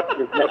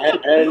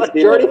about?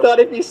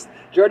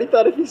 Jordy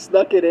thought if he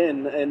snuck it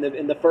in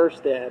the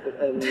first ad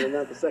and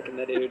not the second,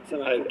 that he would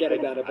somehow forget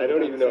about it. I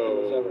don't even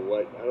know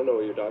what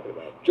you're talking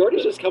about.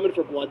 Jordy's just coming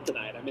for blood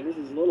tonight. I mean, this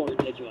is a little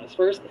ridiculous.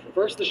 First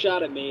the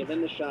shot at me, then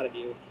the shot at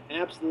you.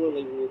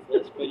 Absolutely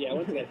ruthless. But yeah,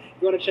 once again, if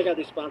you want to check out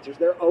these sponsors,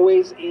 they're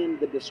always in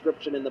the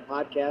description in the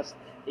podcast.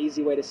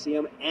 Easy way to see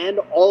them, and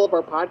all of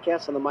our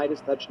podcasts on the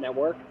Midas Touch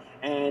Network.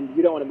 And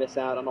you don't want to miss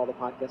out on all the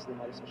podcasts on the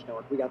Midas Touch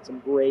Network. We got some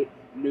great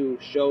new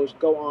shows.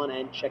 Go on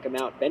and check them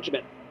out.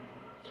 Benjamin.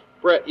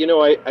 Brett,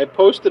 I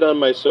posted on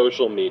my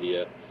social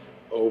media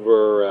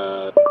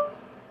over...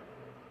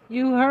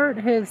 You hurt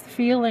his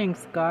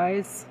feelings,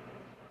 guys.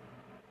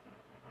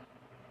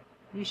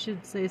 You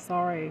should say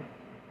sorry.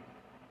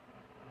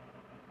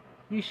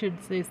 You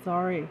should say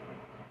sorry.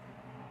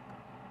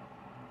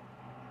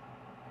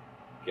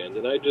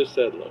 And I just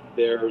said, look,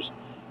 there's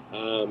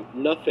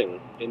nothing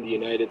in the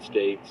United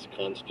States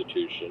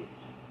Constitution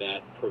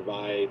that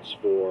provides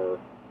for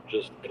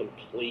just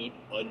complete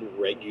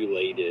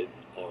unregulated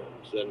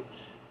arms. And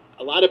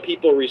a lot of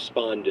people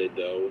responded,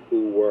 though,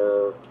 who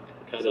were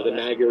kind of the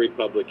MAGA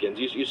Republicans.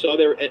 You saw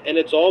there, and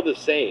it's all the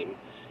same.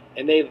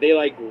 And they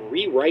like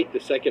rewrite the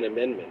Second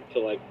Amendment to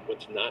like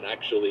what's not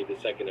actually the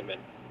Second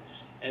Amendment.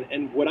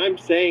 And what I'm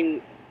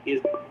saying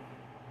is...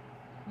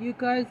 You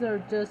guys are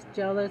just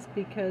jealous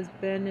because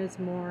Ben is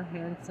more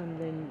handsome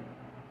than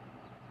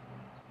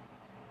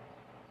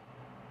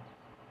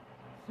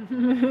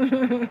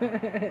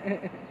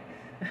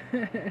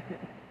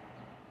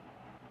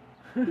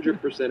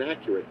 100%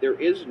 accurate. There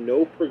is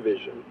no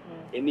provision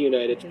in the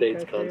United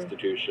States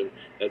Constitution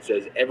that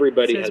says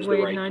everybody has the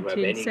right to have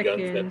any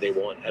guns that they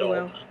want at all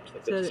times.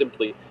 That's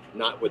simply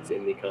not what's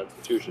in the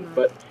Constitution.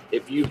 But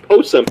if you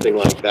post something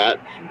like that,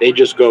 they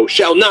just go,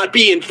 "Shall not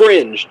be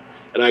infringed."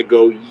 And I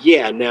go,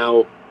 "Yeah,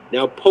 now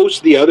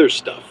post the other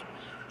stuff."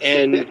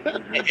 And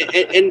but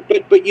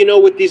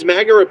with these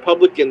MAGA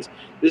Republicans,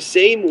 the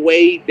same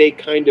way they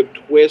kind of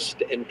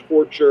twist and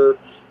torture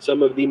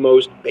some of the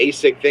most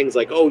basic things,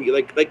 like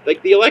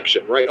like the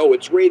election, right? Oh,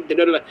 it's rigged.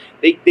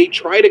 They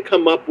try to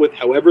come up with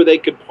however they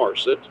could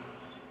parse it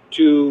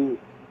to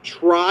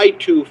try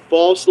to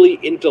falsely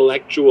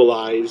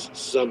intellectualize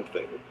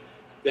something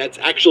that's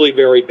actually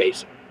very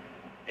basic.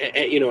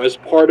 As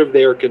part of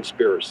their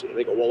conspiracy.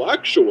 They go, well,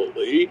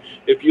 actually,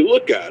 if you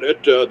look at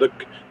it,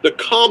 the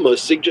comma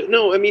suggests...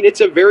 No, I mean,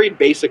 it's a very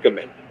basic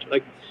amendment.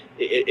 Like,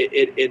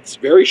 it's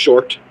very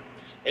short,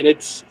 and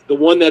it's the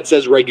one that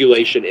says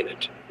regulation in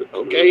it,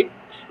 okay?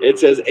 It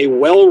says, a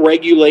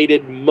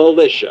well-regulated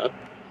militia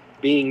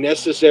being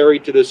necessary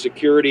to the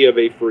security of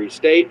a free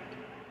state,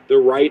 the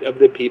right of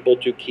the people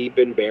to keep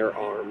and bear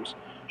arms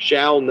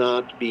shall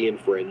not be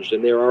infringed.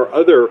 And there are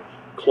other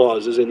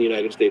clauses in the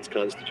United States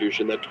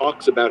Constitution that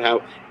talks about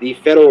how the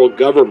federal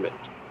government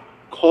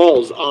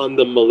calls on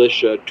the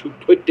militia to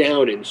put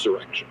down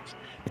insurrections.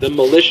 The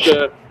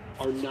militia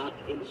are not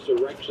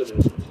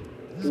insurrectionists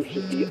who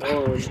should be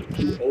armed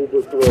to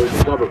overthrow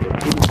the government.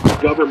 It is the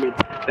government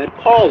that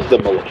calls the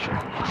militia.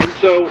 And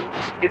so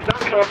it's not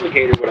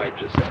complicated what I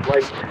just said.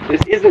 Like,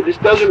 this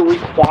doesn't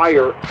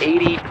require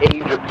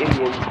 80-page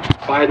opinions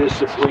by the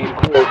Supreme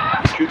Court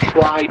to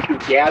try to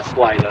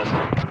gaslight us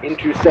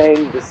into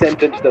saying the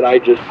sentence that I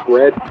just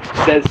read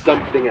says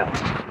something else.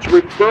 It's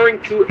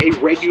referring to a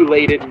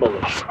regulated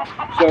militia.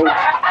 So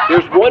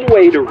there's one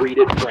way to read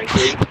it,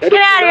 frankly, that Get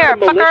out of here,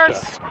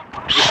 militia.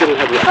 You shouldn't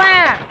have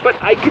that. But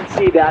I could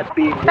see that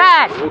being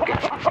Ben! okay.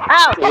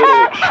 Out! It's a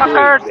little extreme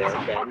there,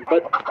 Ben.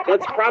 But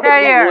that's probably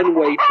one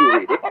way to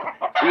read it.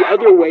 The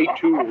other way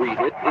to read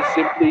it is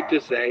simply to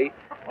say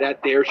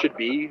that there should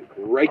be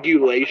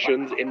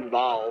regulations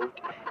involved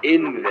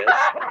in this,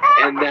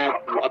 and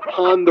that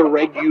upon the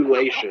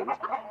regulations,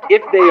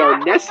 if they are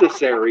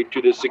necessary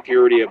to the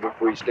security of a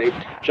free state,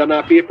 shall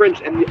not be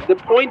infringed. And the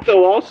point,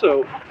 though,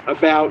 also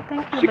about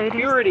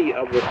security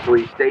of a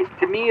free state,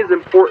 to me, is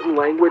important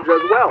language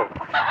as well,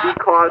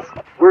 because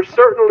we're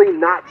certainly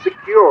not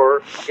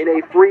secure in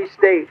a free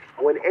state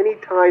when any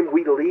time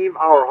we leave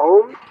our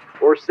homes,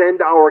 or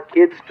send our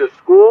kids to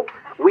school,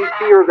 we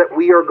fear that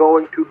we are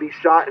going to be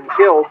shot and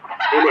killed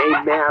in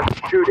a mass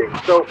shooting.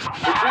 So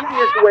the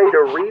easiest way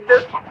to read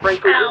this,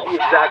 frankly, is the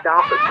exact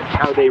opposite of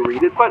how they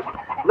read it. But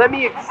let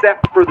me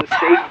accept for the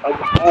sake of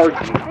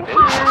argument,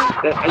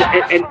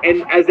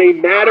 and as a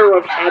matter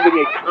of having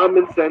a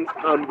common sense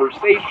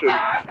conversation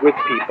with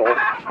people,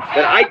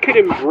 that I could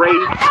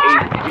embrace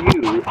a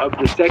view of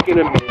the Second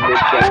Amendment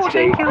that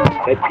states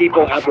that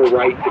people have a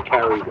right to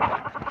carry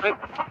weapons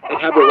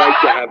and have a right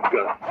to have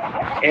guns.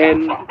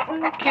 And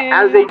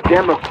as a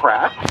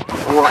Democrat,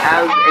 or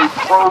as a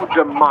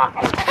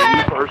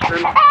pro-democracy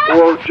person,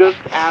 or just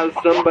as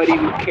somebody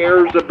who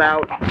cares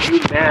about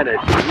humanity,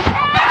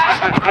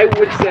 I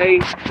would say,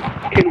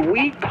 can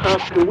we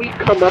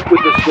come up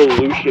with a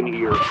solution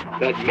here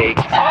that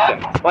makes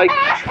sense? Like,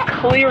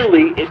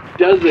 clearly it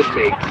doesn't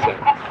make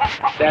sense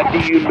that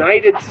the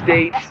United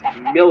States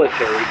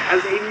military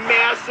has a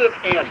massive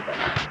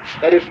handgun.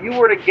 That if you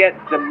were to get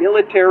the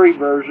military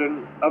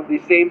version of the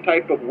same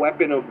type of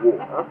weapon of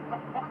war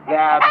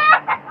that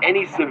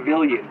any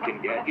civilian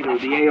can get, the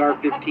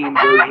AR-15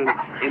 version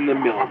in the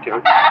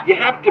military, you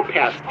have to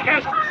pass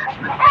tests,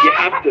 you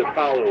have to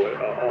follow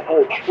a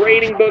whole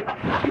training book,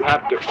 you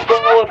have to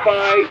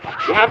qualify,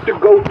 you have to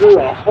go through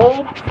a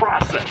whole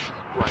process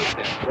right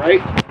there,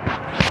 right?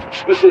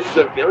 But the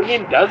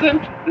civilian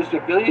doesn't. The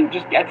civilian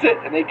just gets it,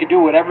 and they can do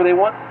whatever they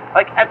want.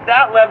 Like, at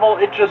that level,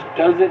 it just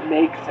doesn't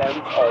make sense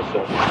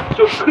also.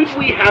 So could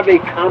we have a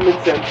common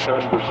sense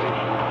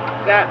conversation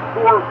that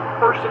for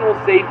personal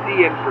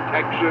safety and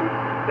protection,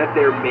 that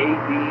there may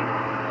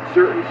be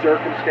certain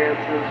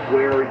circumstances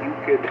where you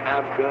could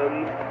have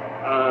guns?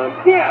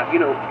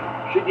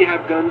 Should you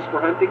have guns for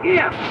hunting?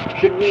 Yeah.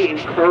 Should we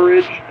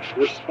encourage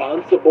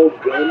responsible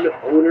gun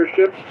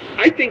ownership?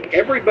 I think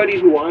everybody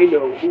who I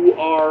know who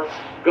are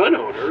gun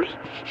owners,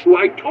 who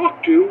I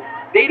talk to,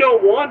 they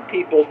don't want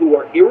people who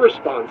are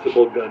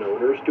irresponsible gun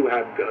owners to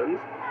have guns.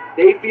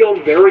 They feel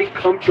very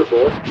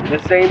comfortable in the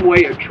same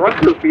way a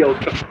trucker feels.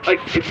 Like,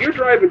 if you're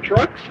driving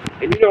trucks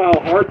and you know how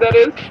hard that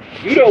is,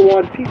 you don't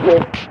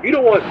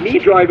want me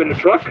driving a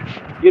truck.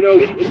 You know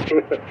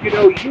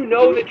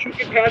that you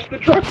can pass the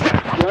truck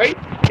test, right?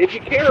 If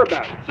you care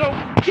about it. So,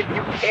 if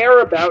you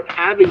care about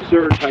having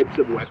certain types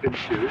of weapons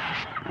too,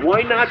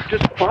 why not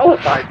just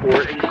qualify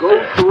for it and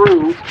go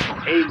through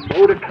a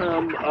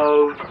modicum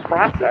of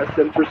process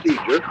and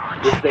procedure,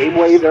 the same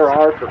way there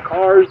are for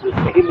cars, the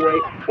same way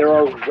there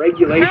are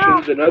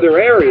regulations in other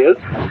areas,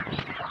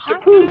 to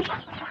prove.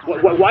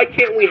 Why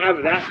can't we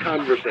have that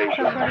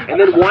conversation? And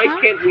then why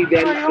can't we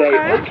then say,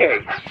 okay,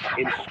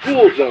 in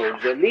school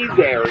zones and these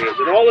areas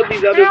and all of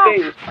these other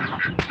things,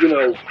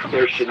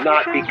 there should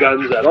not be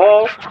guns at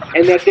all,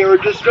 and that there are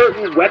just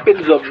certain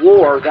weapons of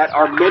war that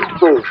are meant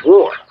for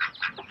war,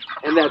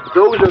 and that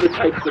those are the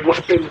types of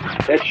weapons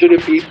that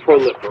shouldn't be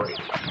proliferated.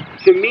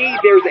 To me,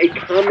 there's a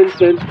common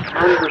sense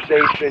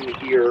conversation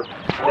here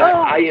that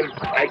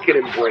I can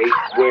embrace,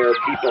 where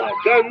people have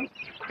guns,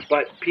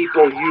 but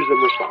people use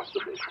them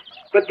responsibly.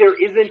 But there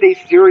isn't a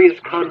serious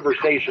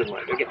conversation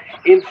like it.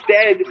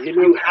 Instead,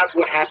 you have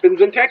what happens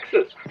in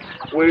Texas,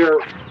 where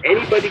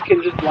anybody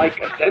can just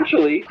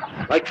essentially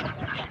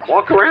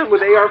walk around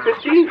with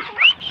AR-15s,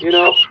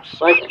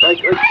 like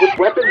with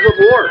weapons of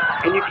war,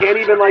 and you can't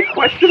even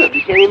question them.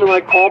 You can't even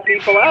call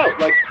people out.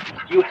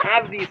 You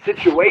have these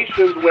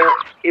situations where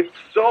it's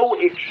so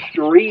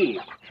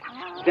extreme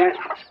that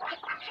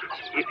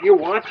if you're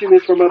watching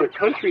this from other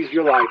countries,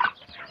 you're like,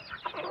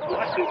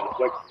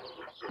 what?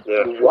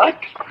 What?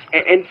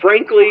 And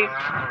frankly,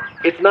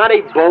 it's not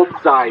a both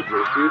sides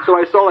issue. So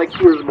I saw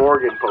Piers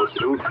Morgan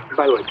posted, who,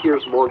 by the way,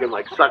 Piers Morgan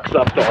sucks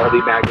up to all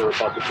the MAGA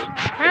Republicans.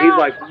 And he's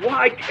like,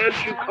 why can't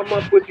you come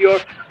up with your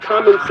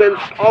common sense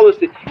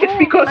policy? It's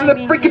because of the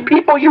freaking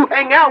people you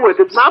hang out with.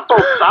 It's not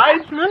both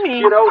sides. It's not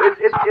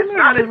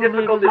a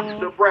difficult issue.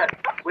 So Brett,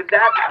 with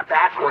that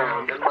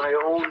background and my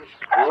own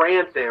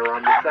rant there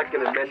on the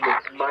Second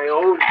Amendment, my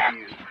own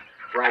views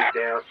right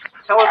there,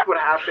 tell us what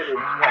happened in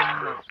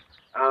Texas.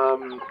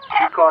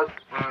 Because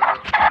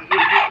you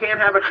can't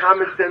have a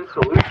common sense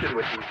solution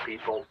with these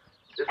people.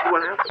 This is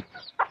what happens.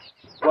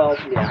 Well,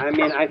 yeah,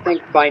 I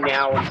think by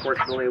now,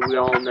 unfortunately, we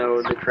all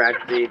know the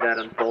tragedy that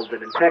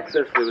unfolded in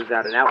Texas. It was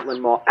at an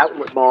outlet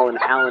mall in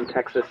Allen,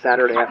 Texas,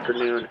 Saturday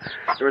afternoon.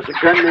 There was a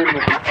gunman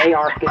with an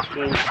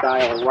AR-15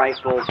 style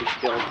rifle who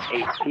killed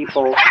 8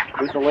 people.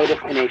 It was the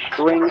latest in a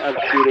string of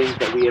shootings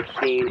that we have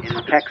seen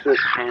in Texas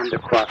and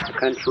across the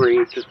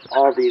country. Just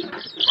all these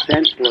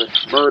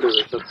senseless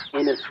murders of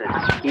innocent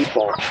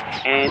people.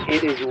 And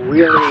it is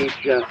really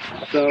just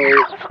so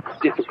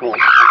difficult,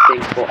 I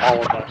think, for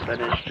all of us.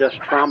 And it's just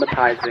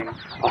traumatizing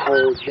a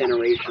whole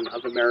generation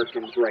of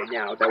Americans right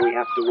now that we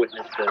have to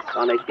witness this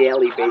on a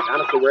daily basis.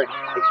 Honestly, we're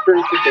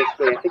experiencing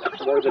basically, I think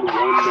it's more than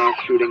one mass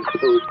shooting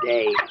per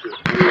day.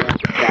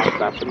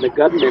 And the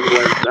gunman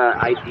was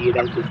ID'd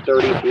as a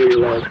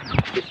 33-year-old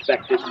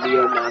suspected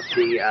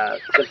neo-Nazi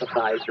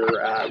sympathizer,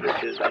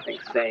 which is, I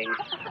think, saying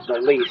the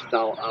least.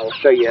 I'll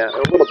show you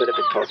a little bit of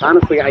his post.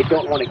 Honestly, I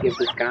don't want to give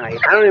this guy.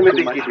 I don't even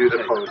think you do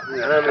the post.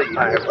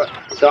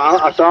 So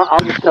I'll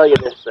just tell you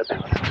this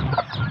about him.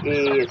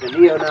 He is a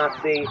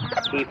neo-Nazi.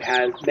 He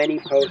has many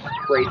posts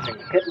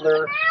praising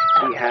Hitler.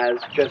 He has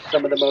just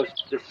some of the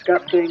most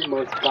disgusting,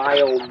 most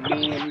vile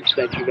memes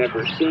that you've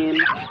ever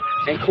seen.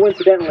 And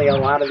coincidentally, a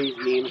lot of these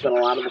memes and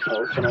a lot of the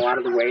posts and a lot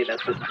of the way that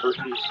this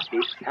person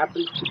speaks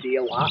happens to be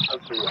a lot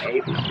of the way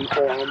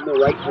people on the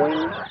right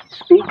wing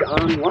speak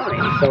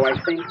online. So I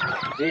think,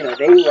 they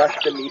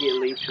rushed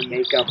immediately to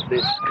make up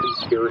this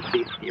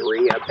conspiracy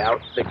theory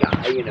about the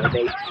guy.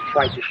 They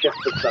tried to shift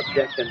the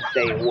subject and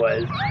say it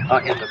was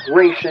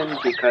immigration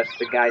because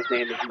the guy's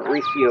name is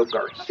Mauricio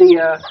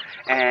Garcia,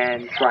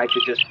 and tried to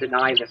just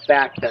deny the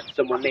fact that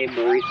someone named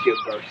Mauricio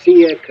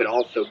Garcia could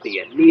also be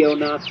a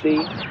neo-Nazi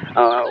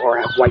or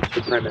have white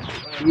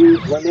supremacist views,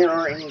 when there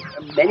are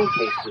many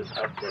cases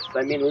of this.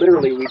 I mean,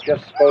 literally, we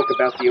just spoke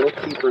about the Oath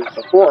Keepers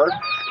before.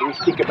 We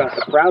speak about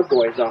the Proud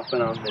Boys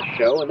often on this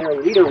show, and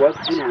their leader was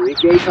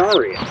Enrique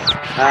Tarrio.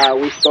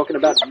 We've spoken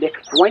about Nick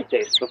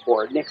Fuentes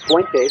before. Nick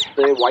Fuentes,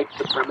 the white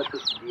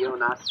supremacist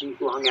neo-Nazi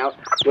who hung out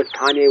with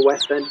Kanye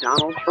West and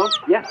Donald Trump.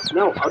 Yes,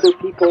 no, other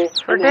people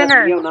for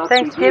dinner,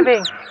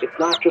 Thanksgiving. Views. It's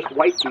not just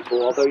white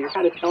people, although you're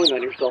kind of telling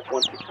on yourself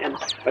once again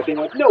by being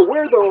like, no,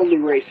 we're the only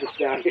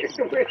racists out here.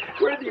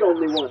 we're the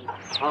only ones.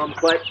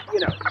 But,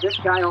 this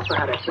guy also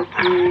had a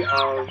history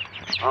of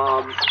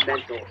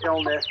mental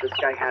illness. This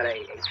guy had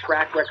a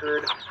track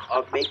record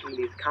of making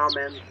these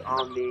comments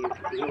on these.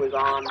 He was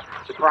on,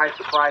 surprise,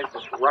 surprise,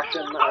 this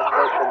Russian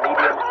social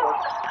media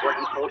network where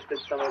he posted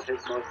some of his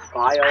most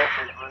vile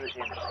and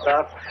unhinged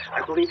stuff.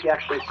 I believe he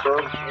actually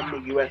served in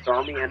the U.S.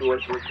 Army and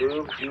was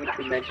removed due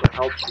to mental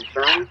health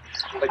concerns,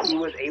 but he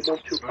was able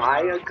to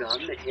buy a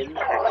gun in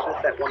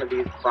Texas at one of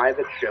these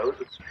private shows.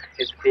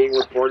 It's being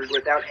reported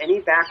without any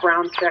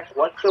background check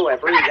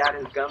whatsoever. He got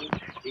his guns,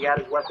 he got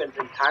his weapons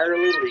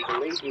entirely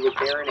legally. He was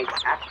wearing a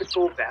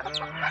tactical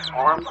vest,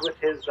 armed with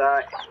his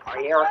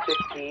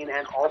AR-15,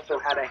 and also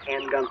had a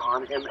handgun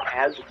on him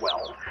as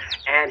well.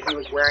 And he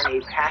was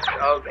wearing a patch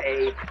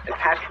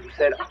that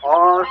said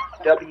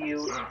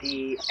RWDS,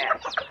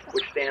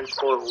 which stands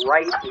for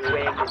Right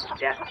Wing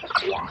Death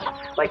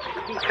Squad. Like,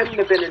 he couldn't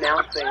have been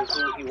announcing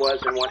who he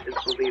was and what his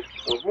beliefs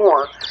were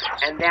more.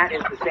 And that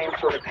is the same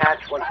sort of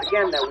patch, once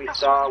again, that we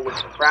saw with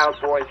the Proud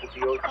Boys, with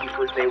the Oath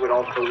Keepers. They would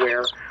also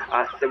wear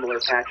similar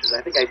patches.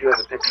 I think I do have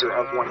a picture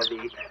of one of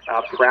the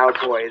Proud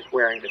Boys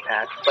wearing the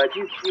patch. But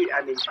you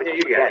don't even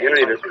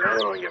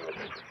give it.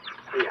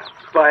 Yeah,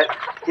 but,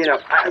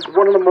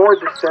 one of the more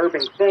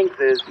disturbing things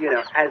is,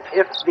 as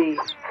if the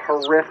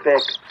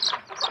horrific,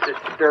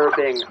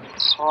 disturbing,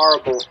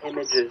 horrible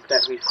images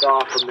that we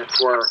saw from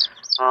this were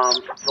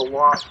the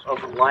loss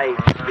of life,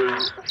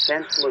 the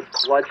senseless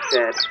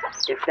bloodshed,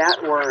 if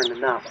that weren't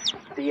enough,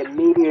 the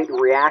immediate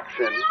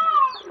reaction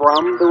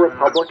from the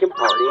Republican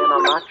Party, and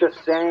I'm not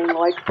just saying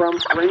from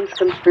fringe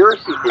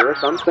conspiracy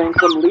theorists, I'm saying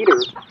from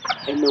leaders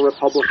in the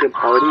Republican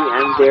Party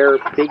and their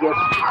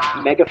biggest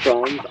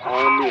megaphones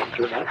on the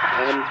internet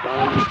and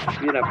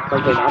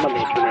frankly not on the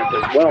internet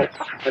as well,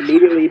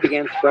 immediately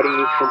began spreading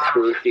these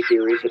conspiracy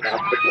theories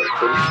about the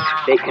person.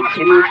 They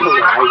continued to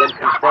lie when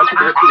confronted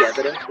with the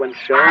evidence, when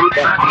shown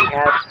that he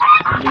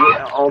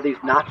had all these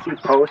Nazi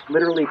posts,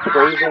 literally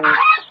praising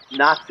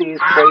Nazis,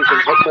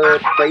 praising Hitler,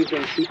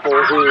 praising people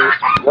who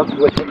worked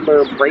with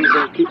Hitler,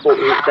 praising people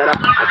who set up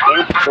a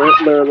camp for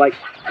Hitler,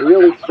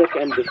 really sick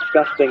and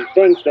disgusting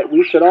things that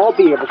we should all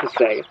be able to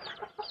say,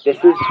 this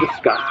is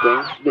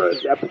disgusting, this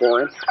is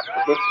abhorrent,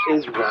 this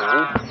is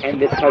wrong,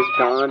 and this has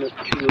gone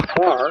too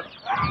far.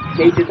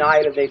 They deny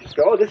it and they just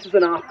go, oh, this is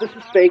this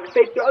is fake,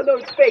 oh no,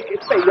 it's fake,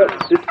 no,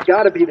 this has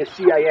got to be the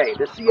CIA.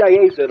 The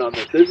CIA's in on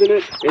this, isn't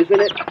it?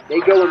 They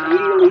go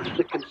immediately to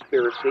the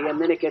conspiracy,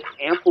 and then it gets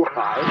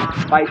amplified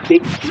by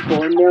big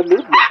people in their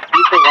movement.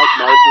 People like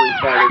Marjorie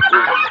Taylor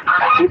Greene,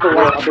 people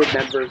like other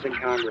members in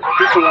Congress,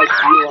 people like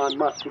Elon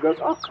Musk, who goes,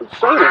 oh,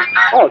 concerning,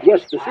 oh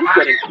yes, this is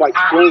getting quite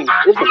strange,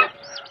 isn't it?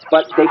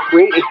 But they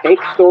create a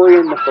fake story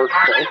in the first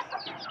place.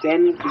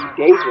 Then the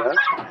data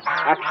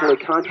actually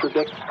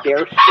contradicts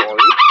their story.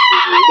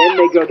 Then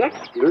they go,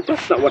 that's weird.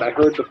 That's not what I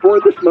heard before.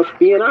 This must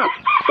be an op.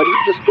 But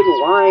he's just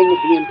been lying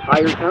the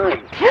entire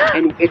time.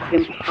 And it's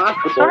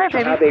impossible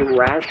to have a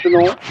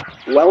rational,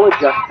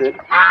 well-adjusted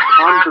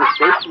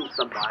conversation with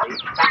somebody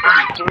if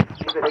you can't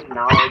even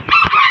acknowledge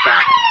the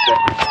facts that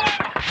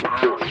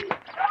are doing it.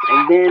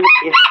 And then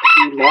if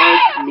the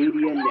large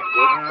media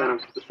networks, and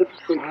I'm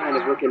specifically kind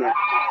of looking at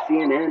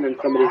CNN and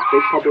some of these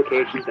big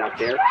publications out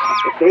there,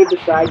 if they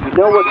decide, you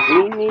know what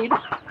we need?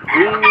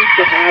 We need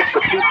to have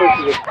the people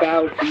who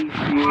espouse these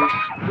views,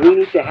 we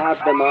need to have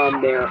them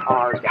on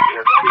our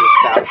network to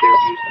espouse their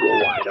views to a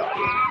wide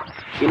audience.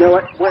 You know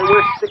what?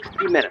 We're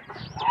 60 Minutes.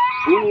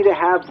 We need to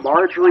have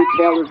Marjorie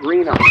Taylor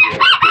Greene on here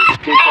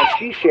because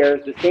she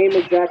shares the same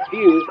exact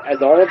views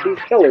as all of these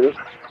killers.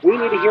 We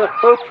need to hear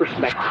her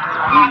perspective.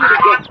 We need to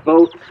get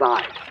both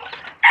sides.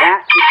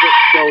 That is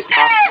what's so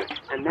toxic,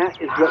 and that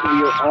is what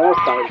we are all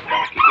fighting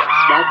back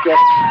against. Not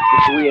just the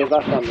three of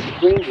us on the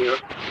screen here,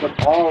 but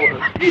all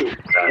of you.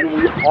 And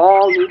we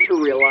all need to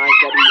realize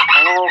that we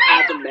all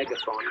have a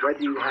megaphone,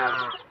 whether you have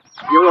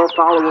 0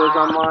 followers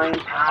online,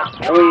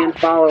 1 million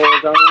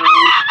followers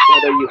online,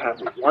 whether you have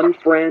 1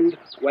 friend,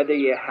 whether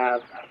you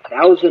have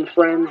 1,000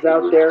 friends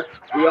out there,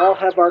 we all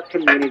have our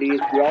communities,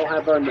 we all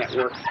have our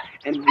networks,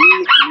 and we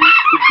need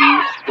to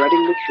be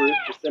spreading the truth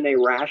just in a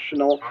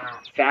rational,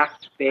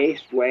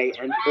 fact-based way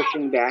and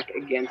pushing back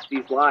against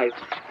these lies,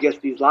 because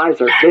these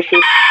lies are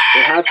vicious,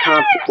 they have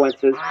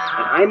consequences, and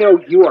I know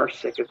you are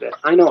sick of it.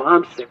 I know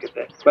I'm sick of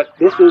it, but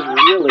this is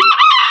really...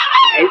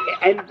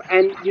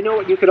 And you know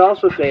what you could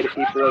also say to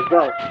people as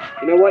well,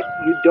 you know what,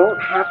 you don't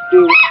have to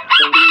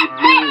believe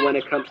me when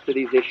it comes to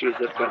these issues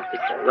of gun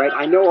control, right?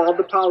 I know all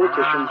the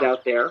politicians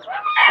out there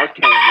are telling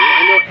you,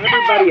 I know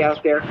everybody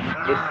out there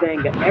is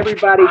saying that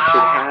everybody should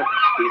have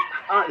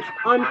this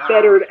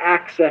unfettered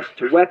access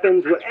to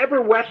weapons,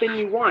 whatever weapon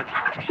you want.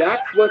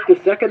 That's what the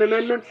Second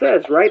Amendment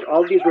says, right?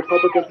 All these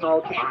Republican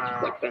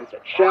politicians, like Ben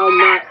said, shall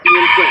not be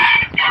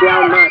infringed,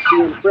 shall not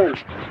be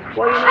infringed.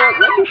 Well, you know what,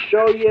 let me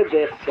show you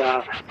this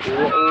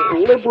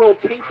liberal,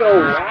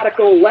 pinko,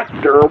 radical,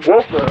 lefter,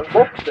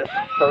 wokest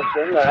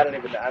person. I don't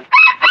even know. I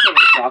can't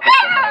even talk like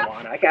I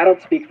want. I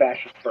don't speak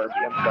fascist Furby,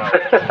 I'm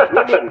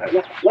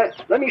sorry.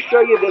 Let me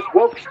show you this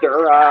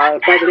wokester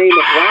by the name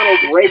of Ronald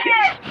Reagan.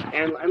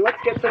 And let's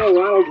get some of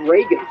Ronald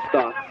Reagan's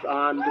thoughts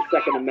on the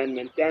Second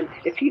Amendment, and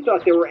if he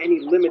thought there were any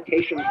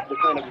limitations to the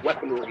kind of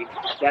weaponry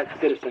that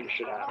citizens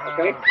should have,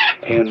 okay?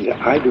 And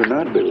I do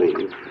not believe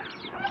in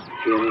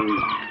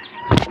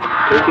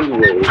taking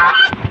away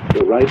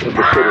the right of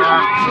the citizen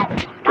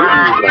to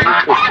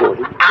guns for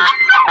sporting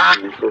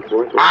and so forth, or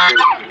for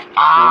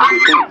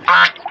defense.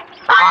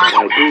 But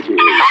I do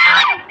believe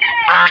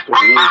that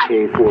an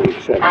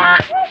AK-47,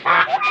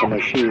 a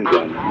machine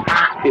gun,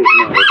 is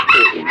not a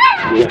sporting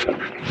weapon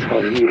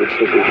or needed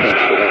for defense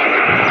at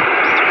all.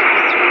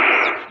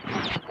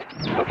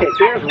 Okay, so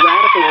here's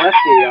radical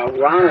lefty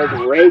Ronald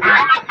Reagan,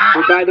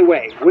 who, by the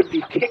way, would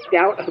be kicked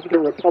out of the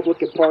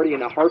Republican Party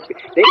in a heartbeat.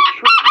 They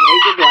treat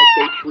Reagan like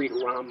they treat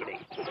Romney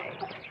today.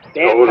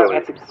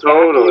 That's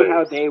exactly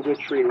how they would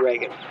treat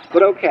Reagan.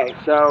 But okay,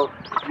 so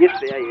you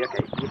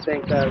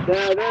think that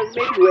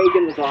maybe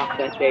Reagan was off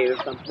that day or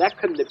something. That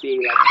couldn't be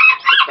like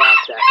the thought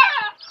that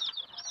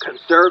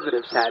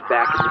conservatives had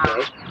back in the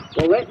day.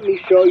 Well, let me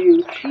show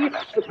you Chief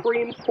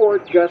Supreme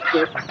Court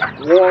Justice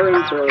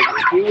Warren Burger.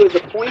 He was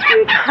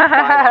appointed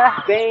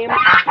by famed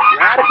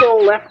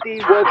radical lefty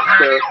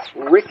wokester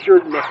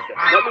Richard Nixon.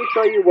 Let me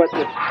show you what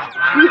this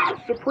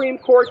Chief Supreme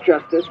Court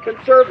Justice,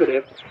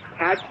 conservative,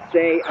 had to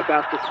say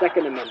about the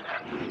Second Amendment.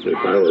 If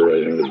I were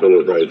writing the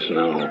Bill of Rights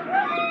now,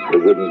 there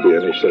wouldn't be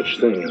any such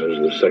thing as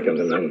the Second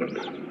Amendment.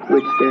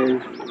 Which says?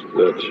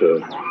 That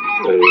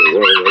a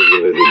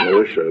well-regulated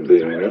militia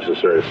being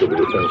necessary for the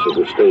defense of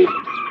the state,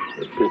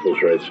 the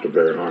people's rights to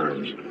bear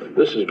arms.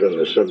 This has been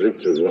the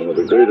subject of one of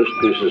the greatest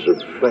pieces of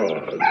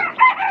fraud,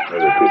 I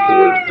repeat the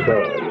word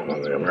fraud,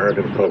 on the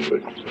American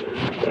public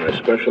by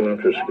special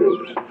interest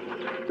groups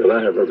that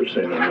I have ever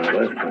seen in my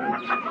lifetime.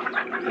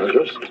 Now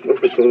just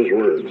look at those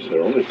words.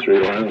 There are only 3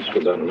 lines for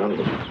that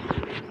amendment.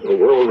 A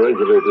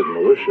well-regulated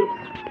militia.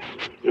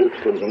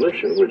 If the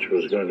militia, which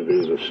was going to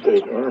be the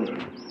state army,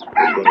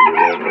 was going to be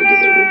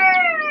well-regulated,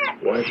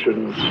 why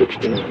shouldn't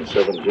 16 and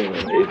 17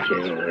 and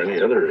 18 or any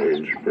other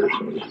age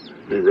persons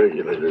be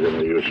regulated in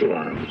the use of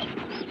arms?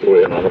 The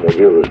way an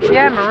automobile is regulated.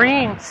 Yeah,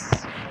 Marines.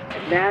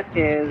 And that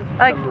is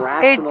like some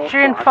rational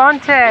Adrian thought.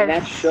 Fontes. And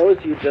that shows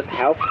you just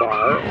how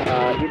far,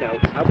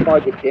 how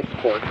far the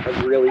discourse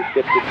has really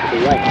shifted to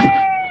the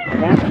right.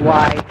 And that's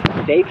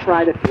why they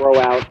try to throw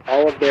out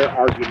all of their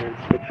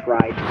arguments to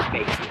try to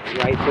make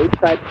it, right? They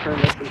try to turn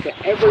this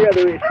into every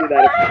other issue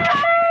that is.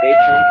 They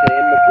turn to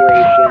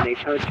immigration, they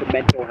turn to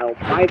mental health.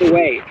 By the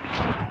way,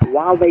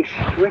 while they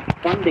strip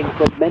funding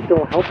for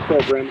mental health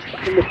programs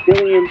in the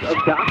billions of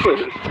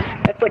dollars,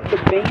 that's like the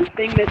main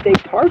thing that they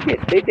target.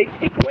 They take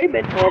away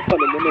mental health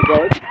funding, and then they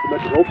go, it's a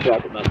mental health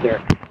problem out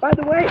there. By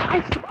the way,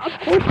 of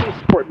course we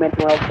support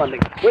mental health funding.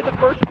 We're the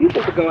first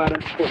people to go out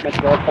and support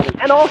mental health funding,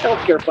 and all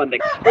healthcare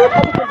funding. The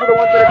Republicans are the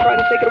ones that are trying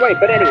to take it away.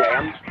 But anyway,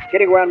 I'm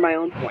getting around my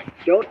own point.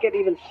 Don't get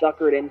even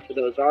suckered into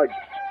those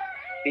arguments,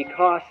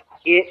 because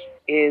it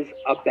is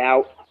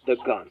about the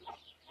guns.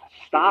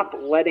 Stop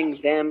letting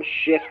them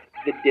shift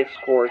the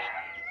discourse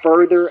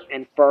further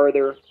and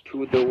further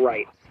to the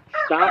right.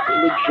 Stop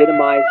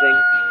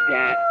legitimizing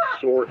that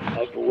sort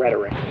of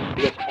rhetoric,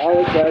 because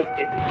all it does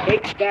is it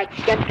takes that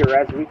center,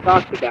 as we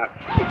talked about,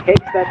 it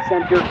takes that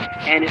center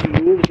and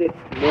it moves it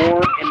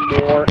more and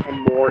more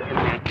and more in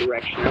that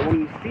direction. And when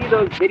you see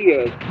those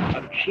videos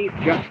of Chief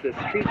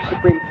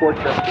Supreme Court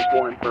Justice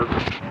Warren Burger,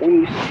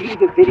 when you see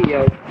the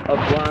video of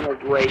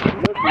Ronald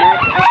Reagan, those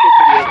mass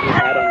videos we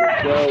had on the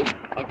show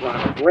of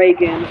Ronald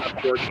Reagan,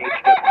 of George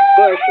H.W.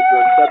 Bush, of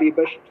George W.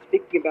 Bush,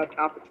 speaking about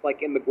topics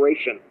like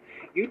immigration,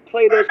 you'd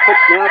play those clips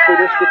now for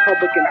this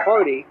Republican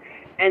Party,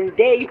 and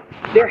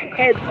their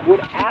heads would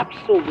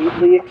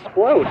absolutely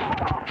explode.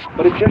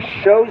 But it just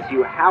shows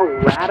you how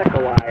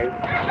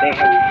radicalized they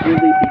have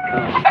really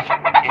become,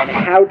 and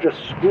how just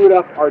screwed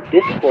up our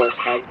discourse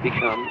has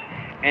become,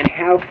 and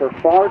how for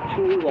far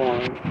too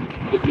long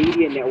the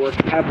media networks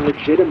have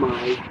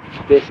legitimized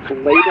this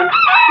blatant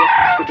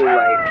shift to the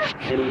right,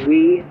 and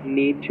we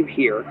need to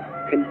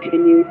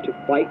continue to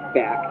fight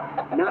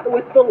back, not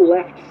with the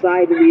left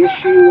side of the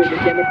issue or the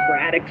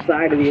Democratic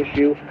side of the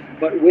issue,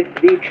 but with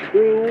the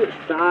true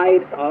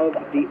side of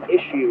the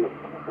issue.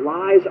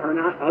 Lies are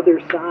not other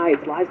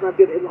sides. Lies are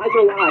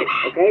lies,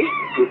 okay?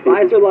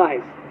 Lies are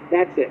lies.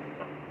 That's it.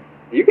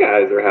 You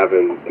guys are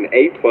having an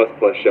A++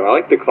 show. I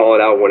like to call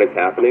it out when it's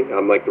happening.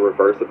 I'm like the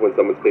reverse of when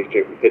someone's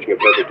pitching a perfect game.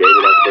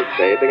 You're not supposed to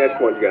say anything. I just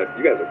want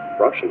you guys are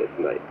crushing it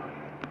tonight.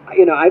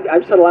 You know, I've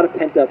just had a lot of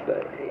pent-up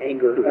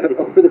anger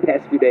over the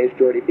past few days,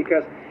 Jordy,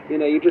 because, you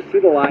know, you just see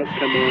the lies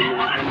come in,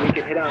 and we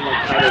can hit on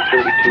like Title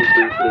 42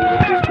 briefly,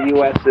 which is the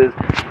U.S. is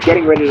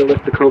getting ready to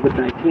lift the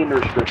COVID-19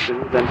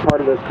 restrictions, and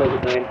part of those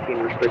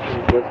COVID-19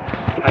 restrictions was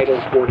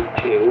Title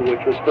 42, which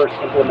was first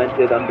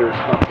implemented under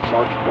Trump in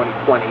March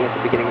 2020 at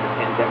the beginning of the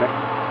pandemic.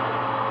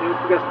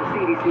 Because the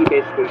CDC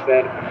basically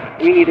said,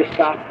 we need to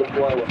stop the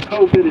flow of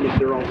COVID, and if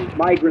there are all these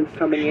migrants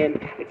coming in,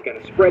 it's going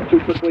to spread too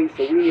quickly,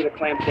 so we need to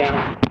clamp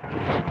down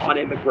on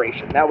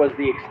immigration. That was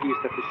the excuse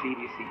that the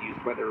CDC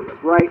used, whether it was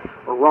right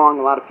or wrong.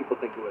 A lot of people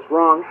think it was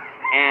wrong,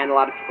 and a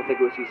lot of people think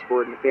it was used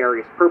for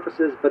nefarious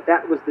purposes, but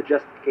that was the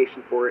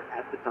justification for it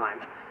at the time.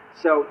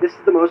 So this is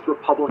the most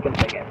Republican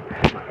thing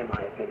ever, in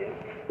my opinion.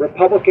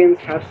 Republicans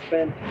have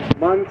spent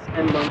months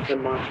and months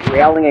and months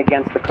railing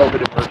against the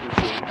COVID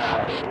emergency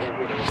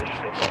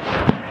initiative.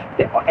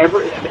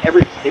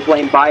 They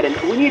blame Biden.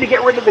 We need to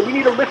get rid of it. We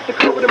need to lift the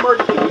COVID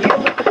emergency. We need to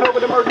lift the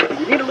COVID emergency.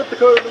 We need to lift the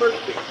COVID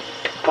emergency.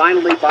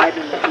 Finally,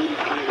 Biden and the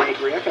CDC, they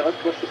agree, okay,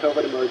 let's lift the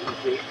COVID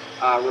emergency.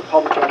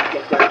 Republicans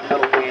get their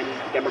little win.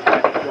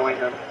 Democrats join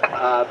them.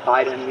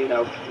 Biden, you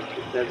know,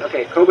 says,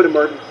 okay, COVID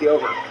emergency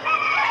over.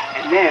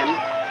 And then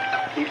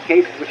these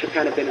cases, which have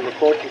kind of been in the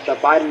courts and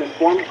stuff, Biden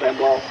informs them,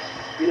 well,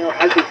 you know,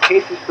 as these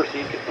cases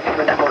proceed,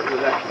 the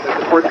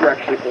courts were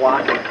actually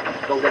blocking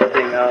the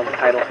lifting of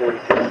Title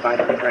 42, and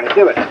Biden was trying to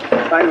do it.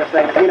 Biden was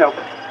saying, you know,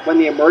 when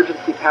the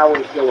emergency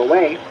powers go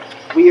away,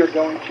 we are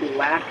going to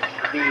lack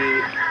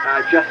the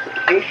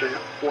justification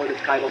for this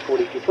Title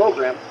 42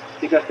 program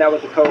because that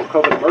was a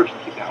COVID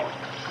emergency power.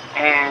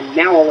 And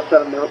now all of a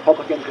sudden the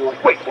Republicans are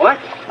like, wait, what?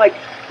 Like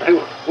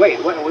wait.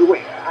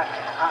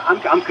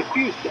 I'm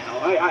confused now.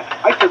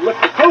 I said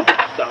lift the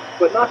COVID stuff,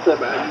 but not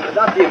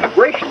the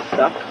immigration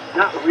stuff.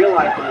 Not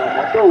realizing them,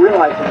 or still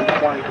realizing in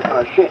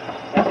 20 shit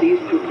that these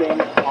two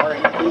things are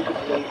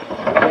intrinsically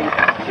linked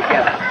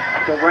together.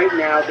 So right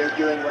now they're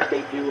doing what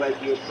they do as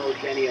you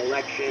approach any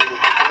election, which is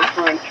they're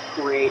trying to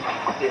create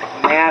this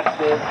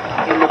massive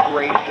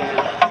immigration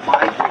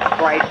migrant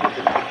crisis.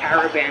 It's the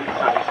caravan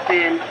times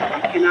 10.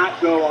 You cannot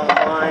go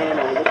online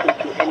or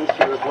listen to any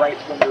sort of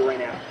right-winger right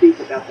now speak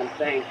without them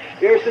saying,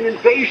 there's an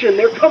invasion,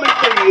 they're coming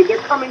for you, they're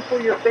coming for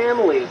your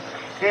families.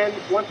 And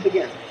once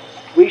again,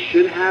 we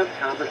should have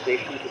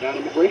conversations about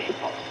immigration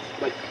policy.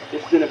 Like,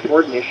 this is an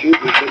important issue,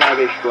 we should have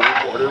a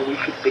strong order, we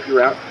should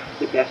figure out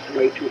the best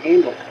way to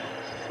handle it.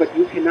 But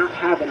you cannot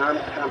have an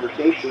honest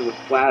conversation with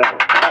flat-out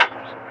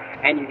liars.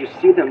 And you just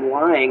see them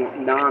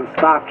lying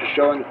non-stop, just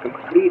showing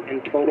complete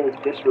and total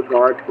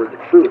disregard for the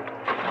truth.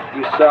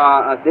 You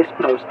saw this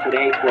post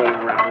today floating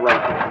around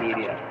right-wing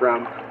media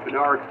from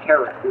Bernard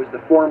Kerik, who is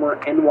the former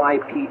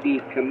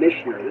NYPD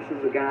commissioner. This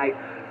is a guy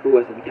who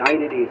was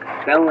indicted, he's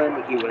a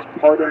felon, he was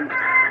pardoned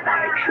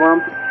by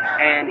Trump,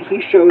 and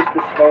he shows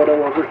this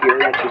photo over here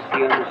that you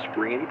see on the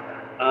screen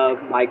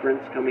of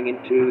migrants coming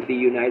into the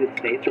United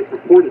States, or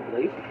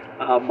purportedly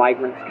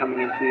migrants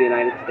coming into the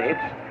United States,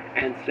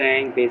 and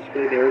saying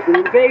basically there's an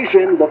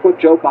invasion, look what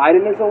Joe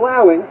Biden is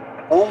allowing.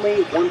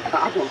 Only one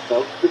problem,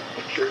 folks, this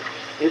picture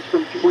is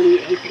from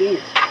 2018.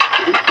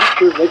 This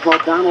picture was while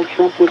Donald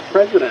Trump was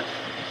president.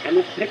 And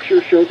this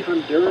picture shows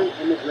Honduran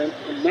immigrants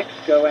in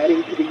Mexico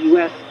heading to the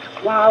U.S.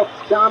 while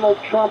Donald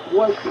Trump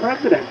was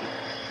president.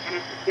 And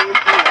at the same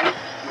time,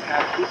 you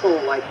have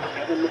people like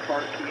Kevin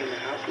McCarthy and the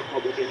House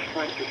Republicans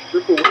trying to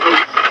strip away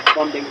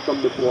funding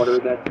from the border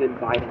that's in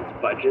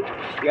Biden's budget.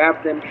 You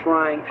have them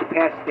trying to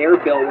pass their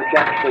bill, which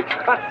actually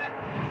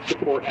cuts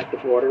support at the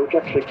border, which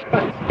actually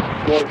cuts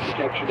border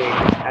protection aid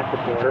at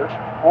the border.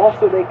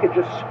 Also, they could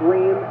just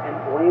scream and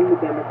blame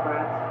the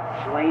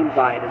Democrats, blame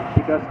Biden,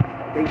 because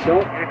they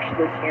don't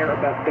actually care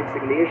about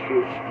fixing the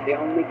issue. They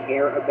only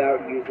care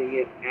about using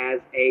it as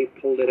a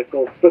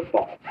political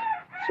football.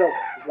 So,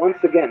 once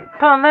again,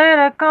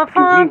 political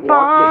football. Do we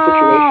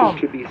want the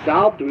situation to be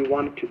solved? Do we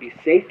want it to be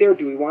safe there?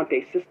 Do we want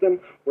a system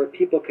where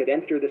people could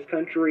enter this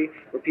country,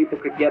 where people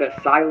could get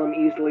asylum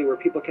easily, where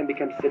people can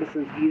become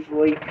citizens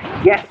easily?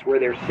 Yes. Where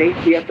there's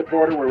safety at the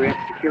border, where we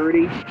have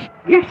security?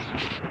 Yes.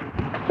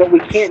 But we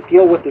can't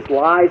deal with this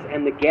lies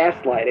and the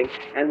gaslighting,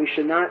 and we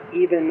should not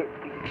even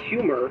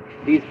humor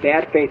these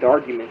bad faith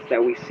arguments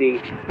that we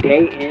see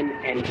day in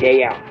and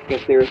day out,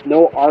 because there is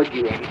no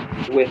arguing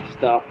with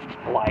stuff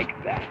like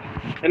that.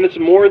 And it's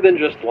more than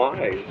just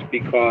lies,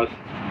 because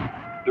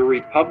the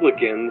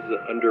Republicans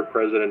under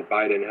President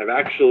Biden have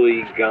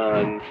actually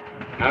gone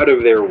out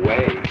of their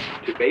way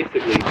to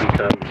basically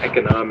become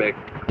economic,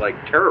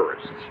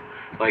 terrorists.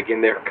 like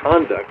in their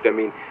conduct. I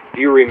mean, do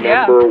you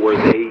remember where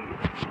they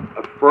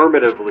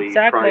affirmatively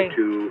tried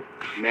to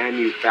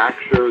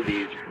manufacture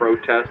these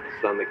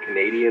protests on the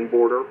Canadian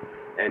border,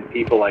 and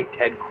people like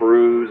Ted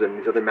Cruz and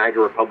these other MAGA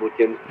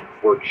Republicans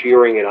were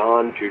cheering it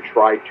on to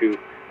try to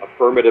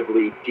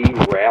affirmatively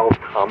derail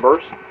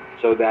commerce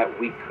so that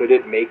we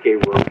couldn't make a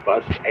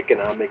robust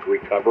economic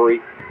recovery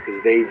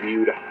because they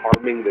viewed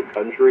harming the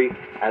country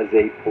as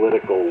a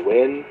political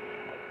win.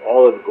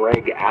 All of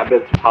Greg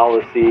Abbott's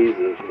policies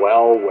as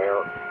well,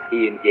 where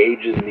he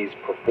engages in these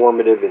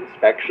performative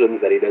inspections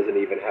that he doesn't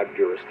even have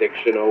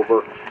jurisdiction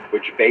over,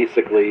 which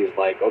basically is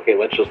like, okay,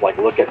 let's just like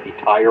look at the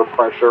tire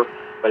pressure,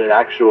 but it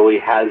actually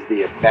has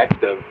the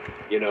effect of,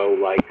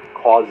 like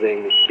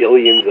causing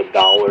billions of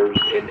dollars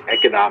in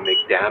economic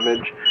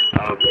damage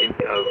of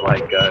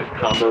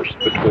commerce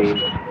between,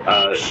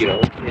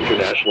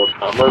 international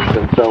commerce.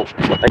 And so,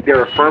 like,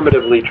 they're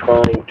affirmatively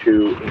trying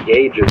to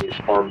engage in these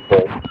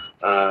harmful,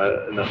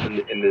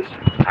 in this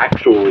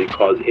actually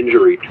cause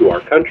injury to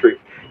our country.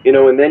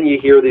 And then you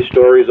hear these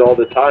stories all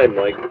the time,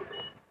 like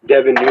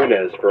Devin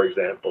Nunes, for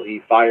example.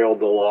 He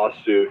filed a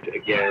lawsuit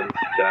against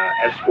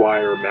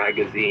Esquire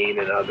magazine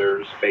and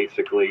others,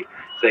 basically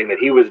saying that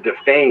he was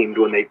defamed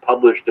when they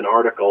published an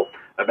article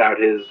about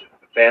his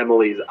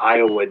family's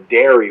Iowa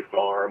dairy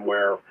farm,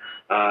 where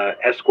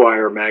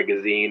Esquire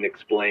magazine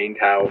explained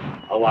how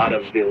a lot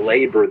of the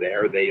labor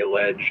there, they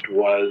alleged,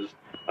 was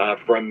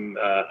from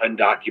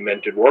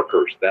undocumented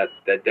workers that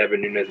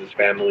Devin Nunes'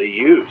 family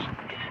used.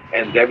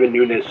 And Devin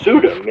Nunes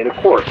sued him in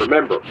a court,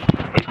 remember,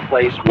 a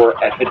place where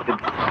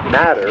evidence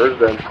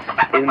matters, and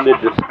in the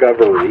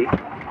discovery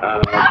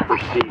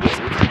proceeding,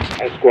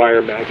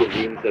 Esquire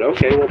magazine said,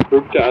 okay, well,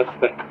 prove to us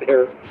that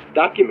they're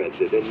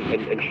documented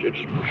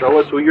and show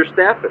us who your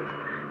staff is.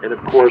 And of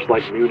course,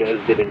 like,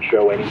 Nunes didn't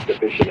show any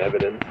sufficient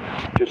evidence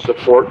to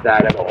support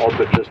that at all,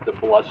 but just the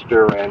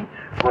bluster and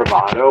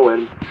bravado,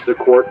 and the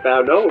court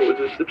found, no, it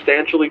was a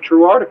substantially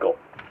true article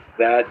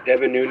that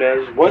Devin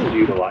Nunes was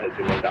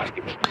utilizing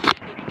undocumented.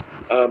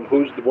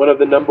 Who's one of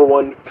the number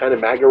one kind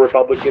of MAGA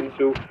Republicans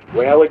who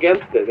rail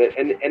against it,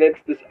 and it's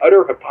this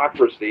utter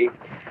hypocrisy,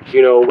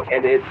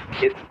 and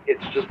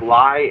it's just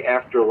lie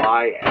after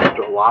lie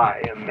after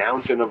lie, a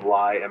mountain of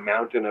lie, a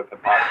mountain of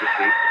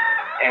hypocrisy,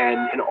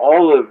 and in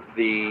all of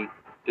the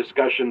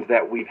discussions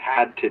that we've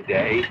had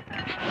today,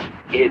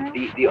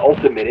 the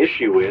ultimate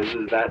issue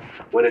is that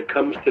when it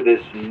comes to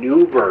this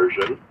new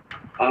version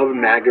of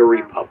MAGA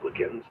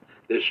Republicans,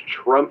 this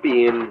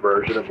Trumpian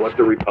version of what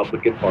the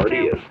Republican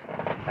Party is.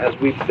 As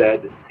we've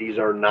said, these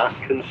are not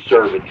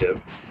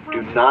conservative.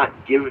 Do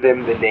not give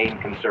them the name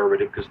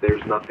conservative, because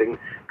there's nothing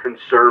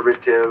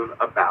conservative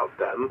about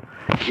them.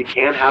 You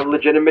can't have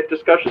legitimate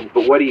discussions.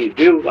 But what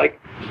do? Like,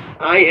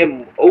 I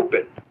am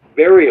open,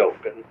 very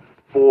open,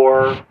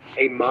 for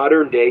a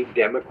modern-day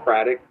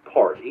Democratic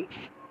Party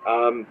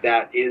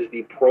that is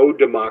the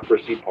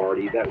pro-democracy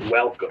party that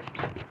welcomes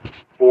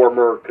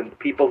former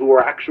people who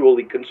are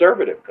actually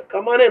conservative.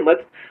 Come on in.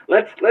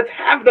 Let's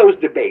have those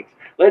debates.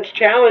 Let's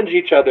challenge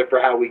each other for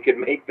how we can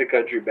make the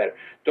country better.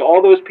 To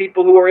all those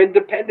people who are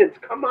independents,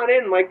 come on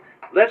in. Like,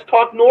 let's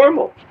talk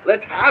normal.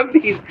 Let's have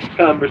these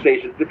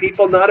conversations. The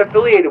people not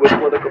affiliated with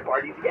political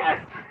parties,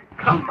 yes,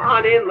 come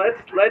on in.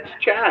 Let's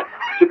chat.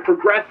 To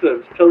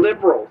progressives, to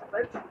liberals,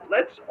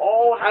 let's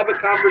all have a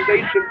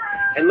conversation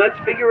and let's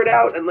figure it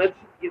out. And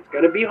it's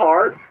going to be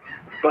hard,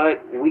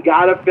 but we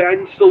got to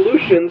find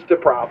solutions to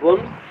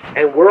problems.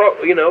 And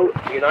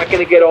you're not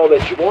going to get all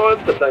that you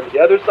want. Sometimes the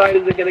other side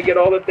isn't going to get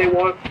all that they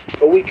want.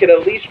 But we can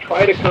at least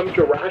try to come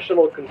to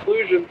rational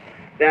conclusions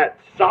that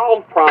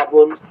solve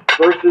problems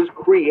versus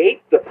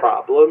create the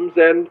problems.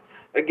 And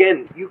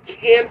again, you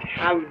can't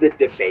have the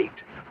debate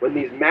when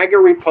these MAGA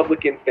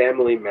Republican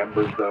family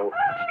members, though,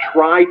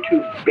 try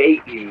to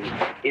bait you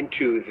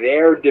into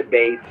their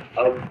debates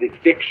of the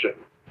fiction.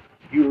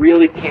 You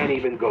really can't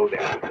even go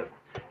there with them,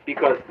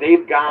 because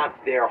they've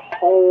got their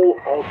whole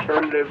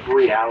alternative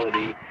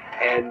reality,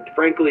 and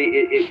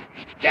frankly,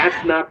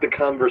 that's not the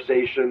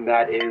conversation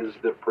that is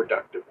the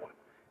productive one.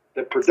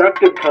 The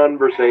productive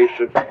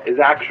conversation is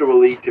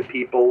actually to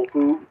people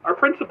who are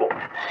principled.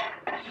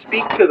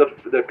 Speak to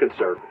the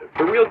conservative,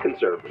 the real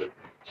conservative.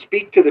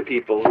 Speak to the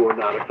people who are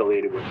not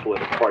affiliated with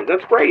political parties.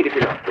 That's great if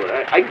you're not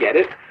affiliated. I get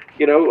it.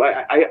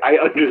 I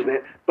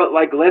understand. But,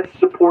 let's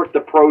support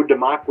the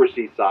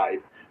pro-democracy side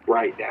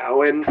right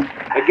now. And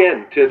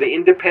again, to the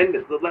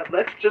independents,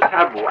 let's just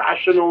have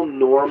rational,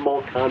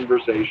 normal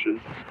conversations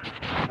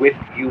with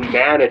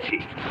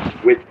humanity,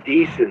 with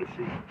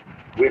decency,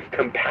 with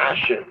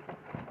compassion,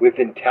 with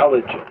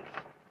intelligence,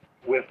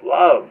 with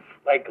love.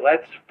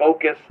 Let's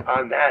focus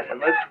on that,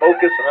 and let's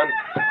focus on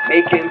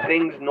making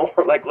things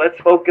normal. Let's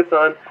focus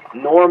on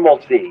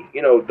normalcy.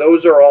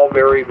 Those are all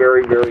very,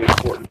 very, very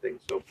important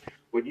things. So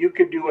what you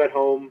could do at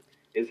home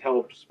is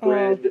help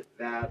spread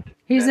that.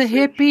 He's a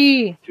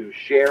hippie. To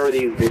share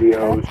these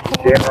videos,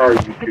 to share our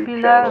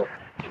YouTube channel.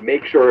 To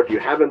make sure, if you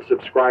haven't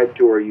subscribed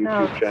to our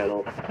YouTube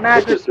channel,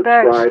 hit the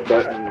subscribe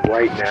button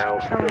right now.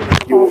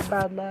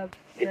 Bad love.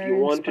 If very you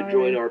want to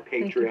join inspiring. our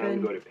Thank you, Patreon,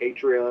 Ben. go to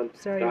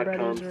Sorry, your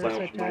brothers are such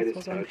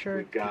assholes, I'm patreon.com/MidasTouch. sure.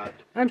 We've got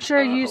I'm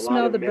sure you a lot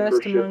smell of the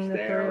best among memberships the three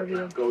there. of you.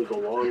 It goes a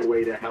long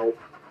way to help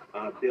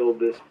build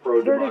this Verdict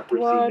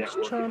pro-democracy Watch,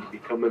 network. Trump, If you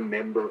become a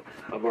member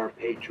of our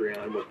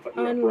Patreon, we're putting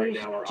up right Unleash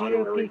now our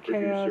honorary GOP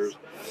chaos. producers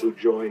who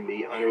join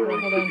the honorary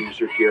Hold on.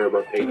 producer tier of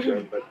our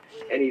Patreon. But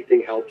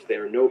anything helps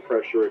there. No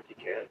pressure if you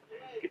can.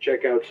 You can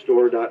check out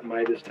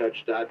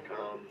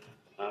store.MidasTouch.com.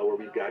 Where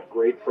we've got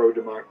great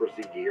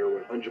pro-democracy gear,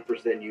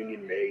 100%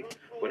 union made,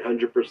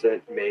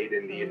 100% made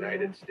in the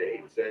United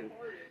States. And,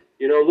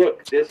 you know,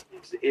 look, this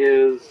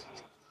is...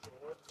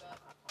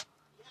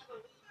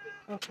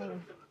 Okay,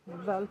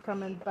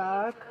 welcome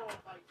back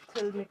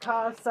till mi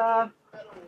casa.